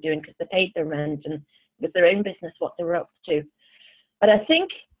what they were doing because they paid their rent and it was their own business what they were up to. But I think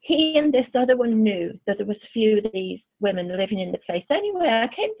he and this other one knew that there was a few of these women living in the place. Anyway, I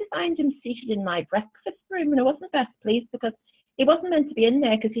came to find him seated in my breakfast room, and I wasn't best pleased because he wasn't meant to be in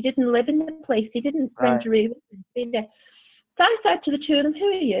there because he didn't live in the place. He didn't rent a room. So I said to the two of them, who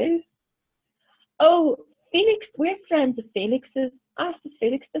are you? Oh, Felix, we're friends of Felix's. I said,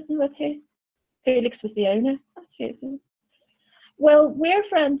 Felix doesn't live here. Felix was the owner. Well, we're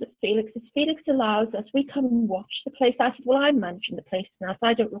friends of Felix's. Felix allows us. We come and watch the place. I said, well, I'm managing the place now, so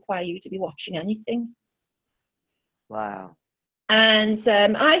I don't require you to be watching anything. Wow. And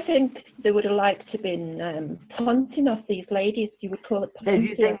I think they would have liked to have been taunting off these ladies, you would call it. So do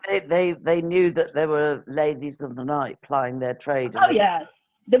you think they knew that there were ladies of the night plying their trade? Oh, yeah.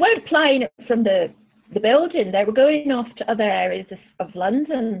 They weren't plying it from the building. They were going off to other areas of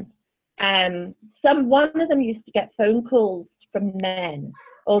London. One of them used to get phone calls from men,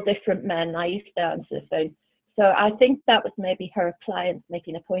 all different men. I used to answer the phone. So I think that was maybe her clients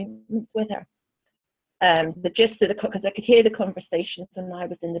making appointments with her. The gist of because I could hear the conversations when I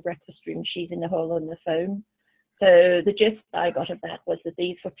was in the breakfast room, she's in the hall on the phone. So the gist I got of that was that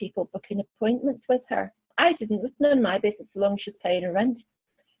these were people booking appointments with her. I didn't, it's none of my business as long as she's paying her rent.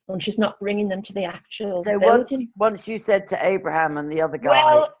 And she's not bringing them to the actual building. Once you said to Abraham and the other guy...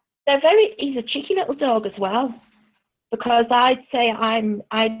 Well, he's a cheeky little dog as well. Because I'd say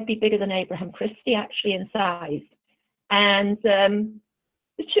I'd be bigger than Abraham Christie actually in size. And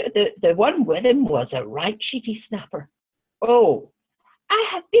the one with him was a right cheeky snapper. Oh, I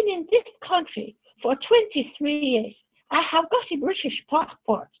have been in this country for 23 years. I have got a British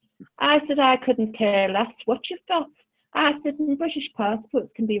passport. I said, I couldn't care less what you've got. I said, British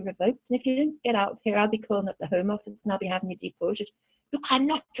passports can be revoked, and if you didn't get out of here, I'll be calling up the Home Office and I'll be having you deported. Look, I'm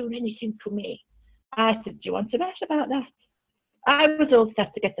not doing anything to me. I said, do you want to bet about that? I was all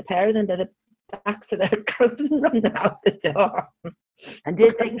set to get the pair of them to the backs of their coats and run them out the door. And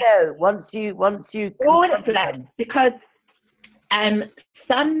did they go once you all of them? Because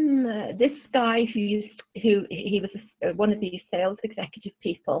this guy who he was one of these sales executive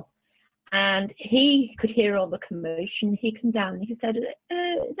people, and he could hear all the commotion. He came down and he said, is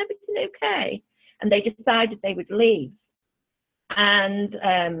everything okay? And they decided they would leave, and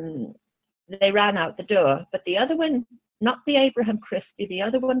they ran out the door. But the other one, not the Abraham Christie, the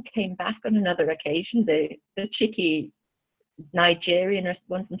other one came back on another occasion, the cheeky Nigerian or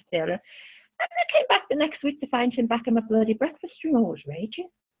one from Sierra. And I came back the next week to find him back in my bloody breakfast room. I was raging.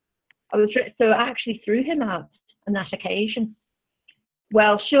 So I actually threw him out on that occasion.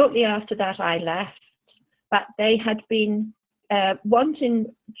 Well, shortly after that, I left. But they had been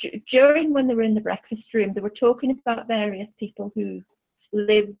wanting, during when they were in the breakfast room, they were talking about various people who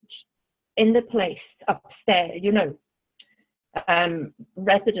lived in the place upstairs,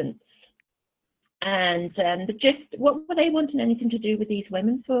 residents. And what were they wanting anything to do with these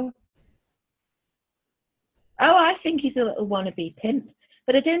women for? Oh, I think he's a little wannabe pimp.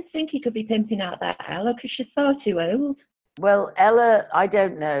 But I don't think he could be pimping out that Ella because she's far too old. Well, Ella, I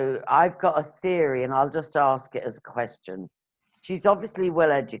don't know. I've got a theory and I'll just ask it as a question. She's obviously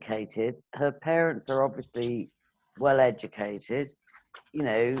well educated. Her parents are obviously well educated,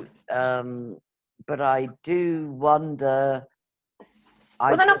 but I do wonder.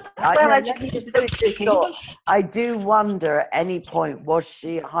 I do wonder at any point, was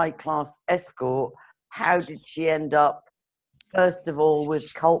she a high-class escort? How did she end up, first of all,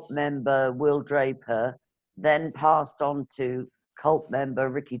 with cult member Will Draper, then passed on to cult member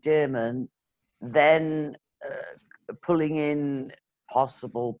Ricky Dearman, then pulling in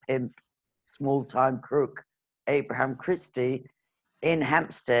possible pimp, small-time crook Abraham Christie in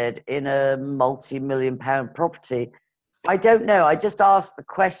Hampstead in a multi-million-pound property? I don't know. I just asked the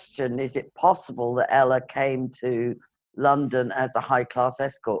question, is it possible that Ella came to London as a high-class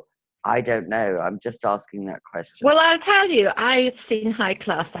escort? I don't know. I'm just asking that question. Well, I'll tell you, I've seen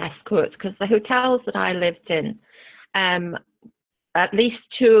high-class escorts because the hotels that I lived in, at least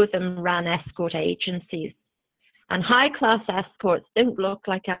two of them ran escort agencies. And high-class escorts don't look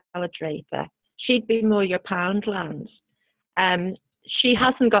like Ella Draper. She'd be more your Poundland. She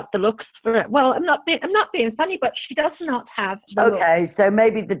hasn't got the looks for it. Well, I'm not being funny, but she does not have the okay, looks. So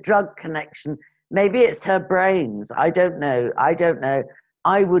maybe the drug connection, maybe it's her brains. I don't know.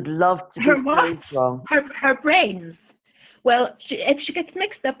 I would love to Her be what? wrong. Her brains. Well, if she gets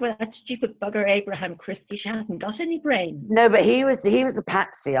mixed up with that stupid bugger Abraham Christie, she hasn't got any brains. No, but he was a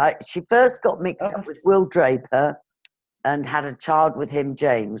patsy. She first got mixed up with Will Draper and had a child with him,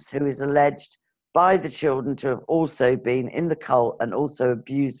 James, who is alleged by the children to have also been in the cult and also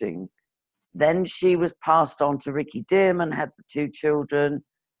abusing. Then she was passed on to Ricky Dearman, had the two children,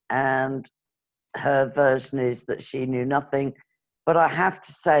 and her version is that she knew nothing. But I have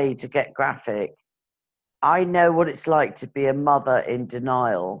to say, to get graphic, I know what it's like to be a mother in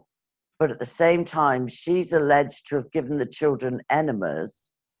denial, but at the same time, she's alleged to have given the children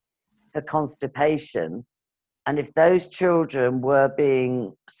enemas for constipation. And if those children were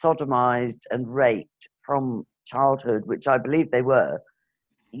being sodomized and raped from childhood, which I believe they were,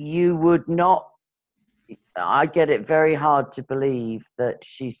 you would not, I get it very hard to believe that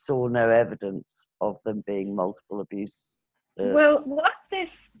she saw no evidence of them being multiple abuse. Well, what this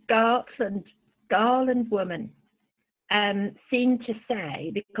Garland woman seemed to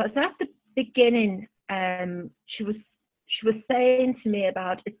say, because at the beginning she was saying to me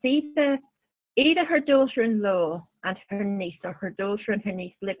about it's either her daughter-in-law and her niece, or her daughter and her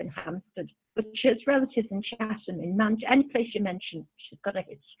niece live in Hampstead, but she has relatives in Chatham, in Manchester, any place you mention, she's got a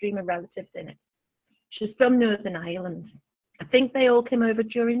stream of relatives in it. She's from Northern Ireland. I think they all came over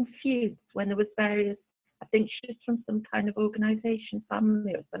during feuds when there was various, I think she's from some kind of organisation,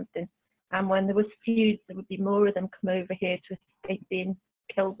 family or something. And when there was feuds, there would be more of them come over here to escape being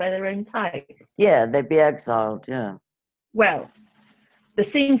killed by their own type. Yeah, they'd be exiled, yeah. Well, there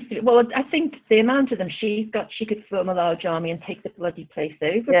seems to be, well, I think the amount of them she's got, she could form a large army and take the bloody place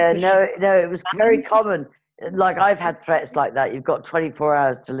over. Yeah, no, it was very common. Like, I've had threats like that. You've got 24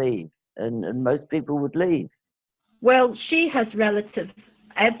 hours to leave, and most people would leave. Well, she has relatives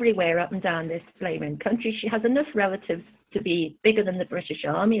everywhere up and down this flaming country. She has enough relatives to be bigger than the British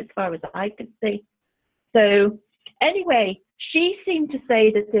Army, as far as I could see. So, anyway, she seemed to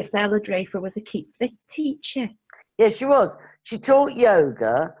say that this Ella Draper was a keep fit teacher. Yeah, she was. She taught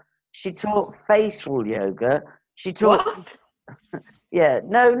yoga. She taught facial yoga. She taught, What? yeah,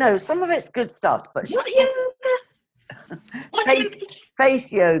 no, some of it's good stuff, but she What taught yoga? What face, yoga?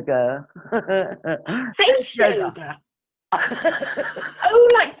 face yoga. Face yoga. Oh,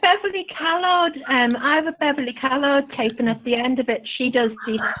 like Beverly Callard. I have a Beverly Callard tape, and at the end of it, she does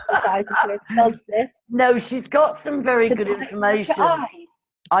these exercises where it does this. No, she's got some very To good tighten up your information. eyes.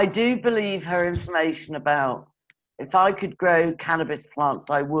 I do believe her information about if I could grow cannabis plants,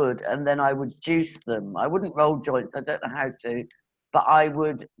 I would, and then I would juice them. I wouldn't roll joints, I don't know how to, but I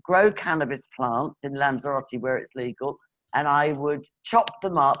would grow cannabis plants in Lanzarote where it's legal, and I would chop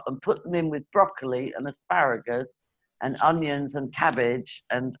them up and put them in with broccoli and asparagus and onions and cabbage,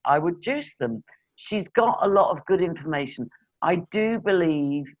 and I would juice them. She's got a lot of good information. I do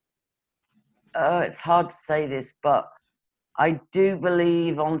believe, it's hard to say this, but I do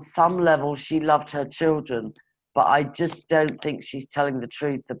believe on some level she loved her children, but I just don't think she's telling the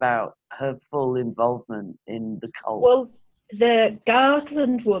truth about her full involvement in the cult. Well, the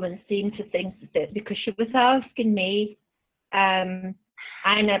Garland woman seemed to think that because she was asking me,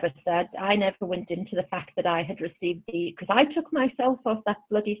 I never went into the fact that I had received because I took myself off that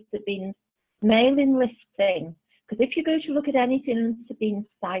bloody Sabine's mailing list thing. Because if you go to look at anything on Sabine's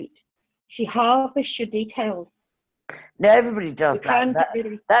site, she harvests your details. No, everybody does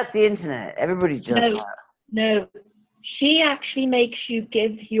that. That's the internet. Everybody does that. No, she actually makes you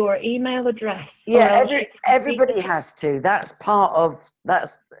give your email address. Yeah, everybody has to. That's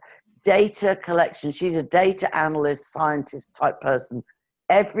data collection. She's a data analyst, scientist type person.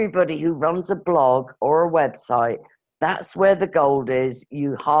 Everybody who runs a blog or a website, that's where the gold is.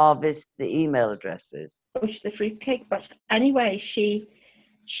 You harvest the email addresses. Push the fruitcake, but anyway, she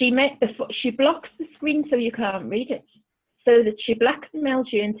blocks the screen so you can't read it, so that she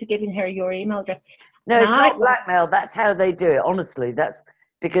blackmails you into giving her your email address. No, it's not blackmail. That's how they do it. Honestly, that's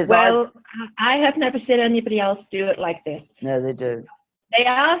because I have never seen anybody else do it like this. No, they do. They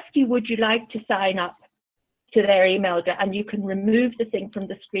ask you, would you like to sign up to their email address, and you can remove the thing from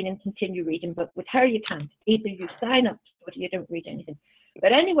the screen and continue reading, but with her you can't. Either you sign up or you don't read anything.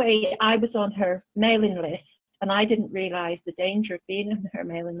 But anyway, I was on her mailing list, and I didn't realize the danger of being on her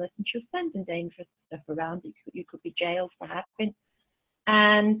mailing list, and she was sending dangerous stuff around that you could be jailed for having.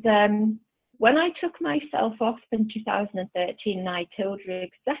 And when I took myself off in 2013, I told her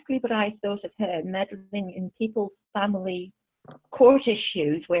exactly what I thought of her, meddling in people's family court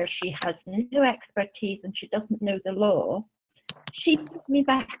issues where she has no expertise and she doesn't know the law. She put me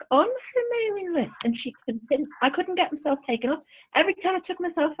back on her mailing list, and I couldn't get myself taken off. Every time I took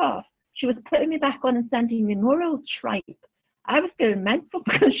myself off, she was putting me back on and sending me more old tripe. I was going mental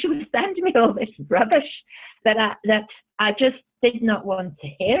because she was sending me all this rubbish that I just did not want to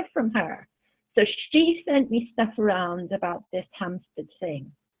hear from her. So she sent me stuff around about this Hampstead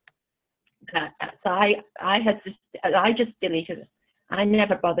thing. I just deleted it. I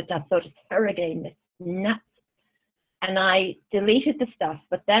never bothered. I thought it's her again, this nuts. And I deleted the stuff.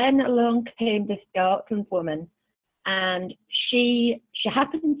 But then along came this Garland woman, and she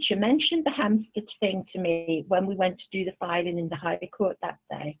mentioned the Hampstead thing to me when we went to do the filing in the High Court that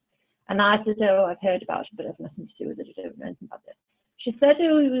day. And I said, oh, I've heard about it, but it has nothing to do with it. I don't know anything about this. She said,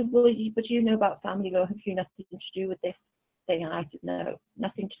 oh, well, but you know about family law. Have you nothing to do with this thing? And I said, no,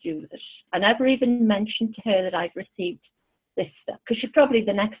 nothing to do with it. I never even mentioned to her that I'd received this stuff, because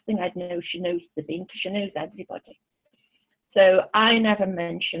the next thing I'd know, she knows Sabine, because she knows everybody. So I never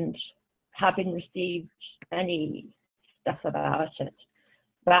mentioned having received any stuff about it.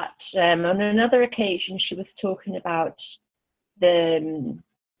 But on another occasion, she was talking about the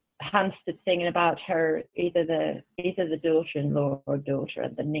Hampstead thing and about her, either the daughter-in-law or daughter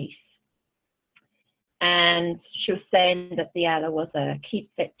and the niece. And she was saying that the Ella was a keep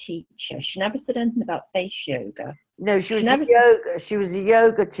fit teacher. She never said anything about face yoga. No, she was a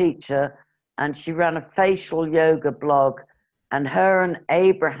yoga teacher, and she ran a facial yoga blog. And her and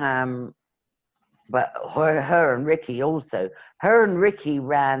Abraham, but her and Ricky also, her and Ricky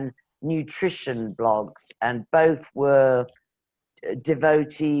ran nutrition blogs, and both were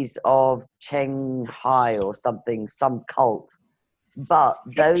devotees of Cheng Hai or something, some cult. But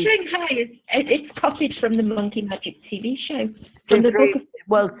those Cheng Hai it's copied from the Monkey Magic TV show.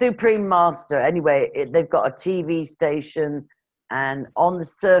 Supreme Master. Anyway, they've got a TV station, and on the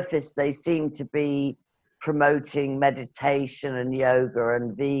surface they seem to be promoting meditation and yoga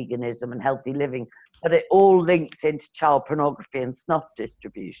and veganism and healthy living, but it all links into child pornography and snuff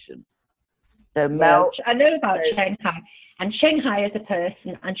distribution. So I know about Cheng Hai, and Cheng Hai is a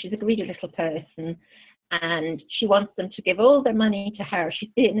person, and she's a greedy little person, and she wants them to give all their money to her. She's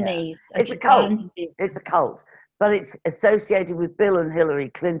Vietnamese. It's a cult. It's a cult. but it's associated with Bill and Hillary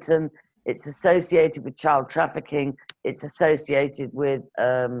Clinton. It's associated with child trafficking. It's associated with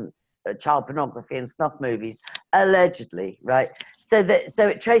child pornography and snuff movies, allegedly, right? So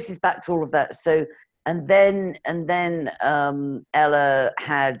it traces back to all of that. So and then Ella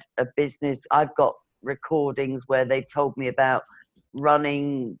had a business. I've got recordings where they told me about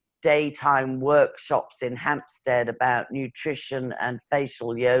running daytime workshops in Hampstead about nutrition and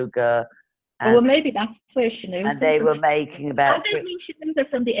facial yoga. And, well, maybe that's where she knows. And they were making about. I don't mean she knows her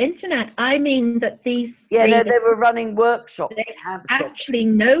from the internet. I mean that these. Yeah, no, they were running workshops in Hampstead. Actually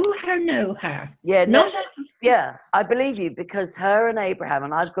know her. Yeah, yeah, I believe you, because her and Abraham,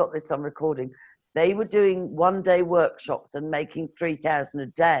 and I've got this on recording, they were doing one-day workshops and making 3,000 a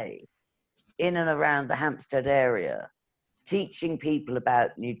day in and around the Hampstead area, teaching people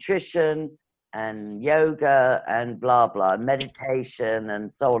about nutrition and yoga and blah blah, meditation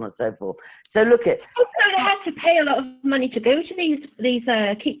and so on and so forth. So look at. Also, they had to pay a lot of money to go to these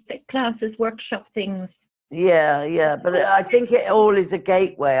keep fit classes, workshop things. Yeah, but I think it all is a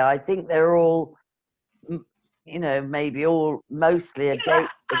gateway. I think they're all, you know, maybe all mostly a gateway.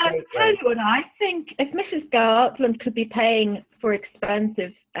 I'll tell you what I think. If Mrs. Gartland could be paying for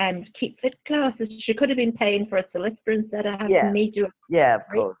expensive keep fit classes, she could have been paying for a solicitor instead of having me do it. Yeah,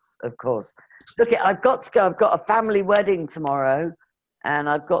 of course. Look, I've got to go. I've got a family wedding tomorrow, and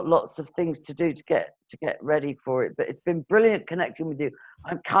I've got lots of things to do to get ready for it. But it's been brilliant connecting with you.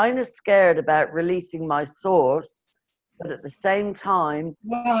 I'm kind of scared about releasing my source, but at the same time,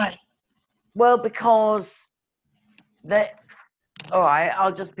 why? Well, because all right,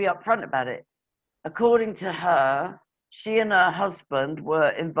 I'll just be upfront about it. According to her, she and her husband were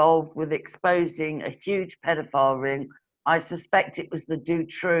involved with exposing a huge pedophile ring. I suspect it was the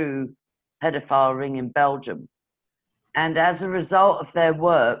Dutroux pedophile ring in Belgium. And as a result of their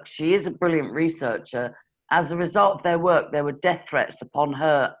work, she is a brilliant researcher. As a result of their work, there were death threats upon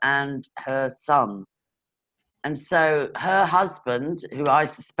her and her son. And so her husband, who I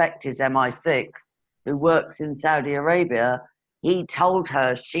suspect is MI6, who works in Saudi Arabia, he told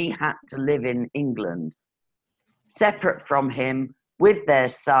her she had to live in England, separate from him, with their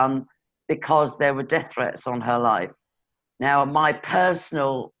son, because there were death threats on her life. Now, my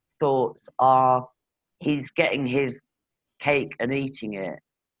personal thoughts are he's getting his cake and eating it,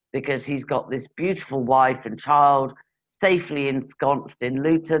 because he's got this beautiful wife and child safely ensconced in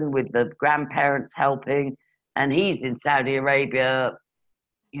Luton with the grandparents helping, and he's in Saudi Arabia,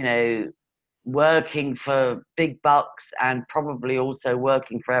 you know, working for big bucks and probably also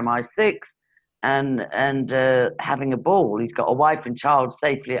working for MI6 and having a ball. He's got a wife and child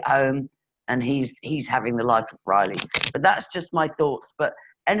safely at home, and he's having the life of Riley. But that's just my thoughts. But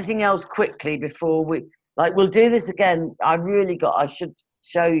anything else quickly before we'll do this again. I should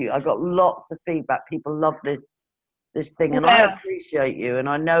show you. I got lots of feedback. People love this thing, and I appreciate you, and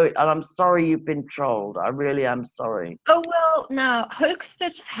I know it, and I'm sorry you've been trolled. I really am sorry. Oh, well, now,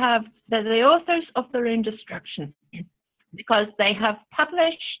 hoaxers they're the authors of their own destruction, because they have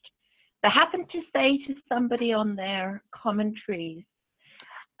published, they happen to say to somebody on their commentaries,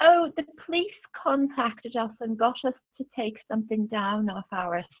 oh, the police contacted us and got us to take something down off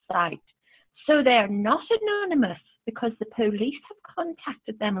our site. So they're not anonymous, because the police have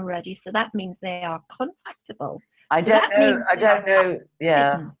contacted them already, so that means they are contactable. I don't know.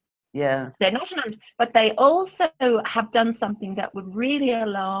 Yeah. They're not anonymous, but they also have done something that would really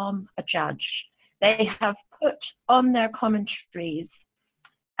alarm a judge. They have put on their commentaries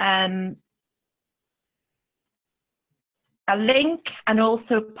a link, and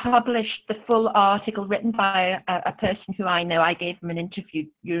also published the full article written by a person who I know. I gave him an interview,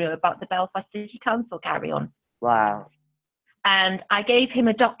 about the Belfast City Council carry-on. Wow. And I gave him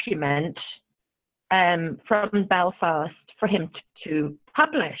a document from Belfast for him to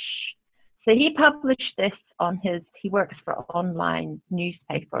publish. So he published this on he works for online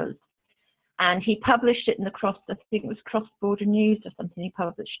newspapers, and he published it in I think it was Cross Border News or something he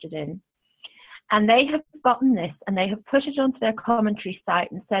published it in. And they have gotten this, and they have put it onto their commentary site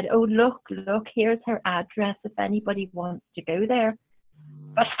and said, oh, look, here's her address if anybody wants to go there.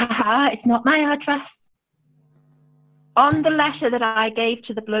 But it's not my address. On the letter that I gave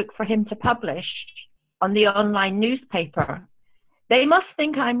to the bloke for him to publish on the online newspaper, they must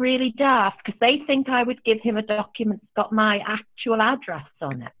think I'm really daft, because they think I would give him a document that's got my actual address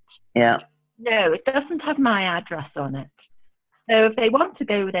on it. Yeah. No, it doesn't have my address on it. So if they want to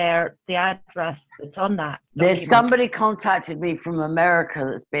go there, the address that's on that document. There's somebody contacted me from America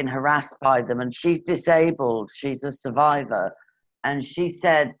that's been harassed by them, and she's disabled. She's a survivor. And she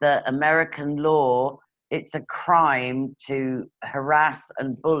said that American law, it's a crime to harass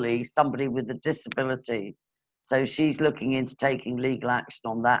and bully somebody with a disability. So she's looking into taking legal action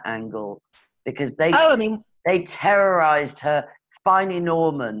on that angle, because they Oh, I mean, terrorized her. Spiny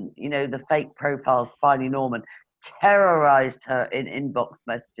Norman, you know, the fake profile Spiny Norman, terrorized her in inbox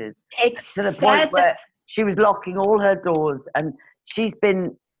messages it's to the point said that, where she was locking all her doors, and she's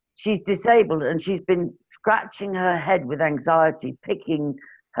disabled, and she's been scratching her head with anxiety, picking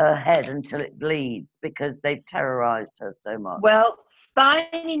her head until it bleeds, because they've terrorized her so much. well,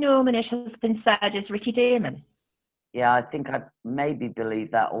 Spiny Norman, it has been said, is Ricky Dearman. Yeah, I think I maybe believe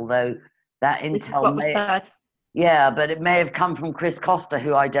that, although that This is intel what was said. yeah, but it may have come from Chris Costa,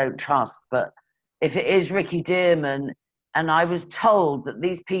 who I don't trust. But if it is Ricky Dearman, and I was told that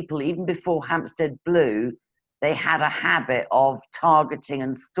these people, even before Hampstead Blue, they had a habit of targeting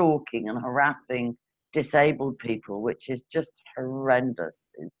and stalking and harassing disabled people, which is just horrendous.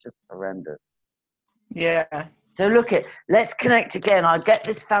 It's just horrendous. Yeah. So let's connect again. I'll get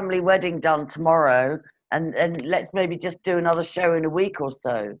this family wedding done tomorrow, and let's maybe just do another show in a week or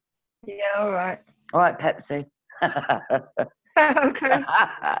so. Yeah, all right. All right, Pepsi.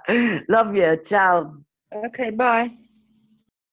 Okay. Love you. Ciao. Okay, bye.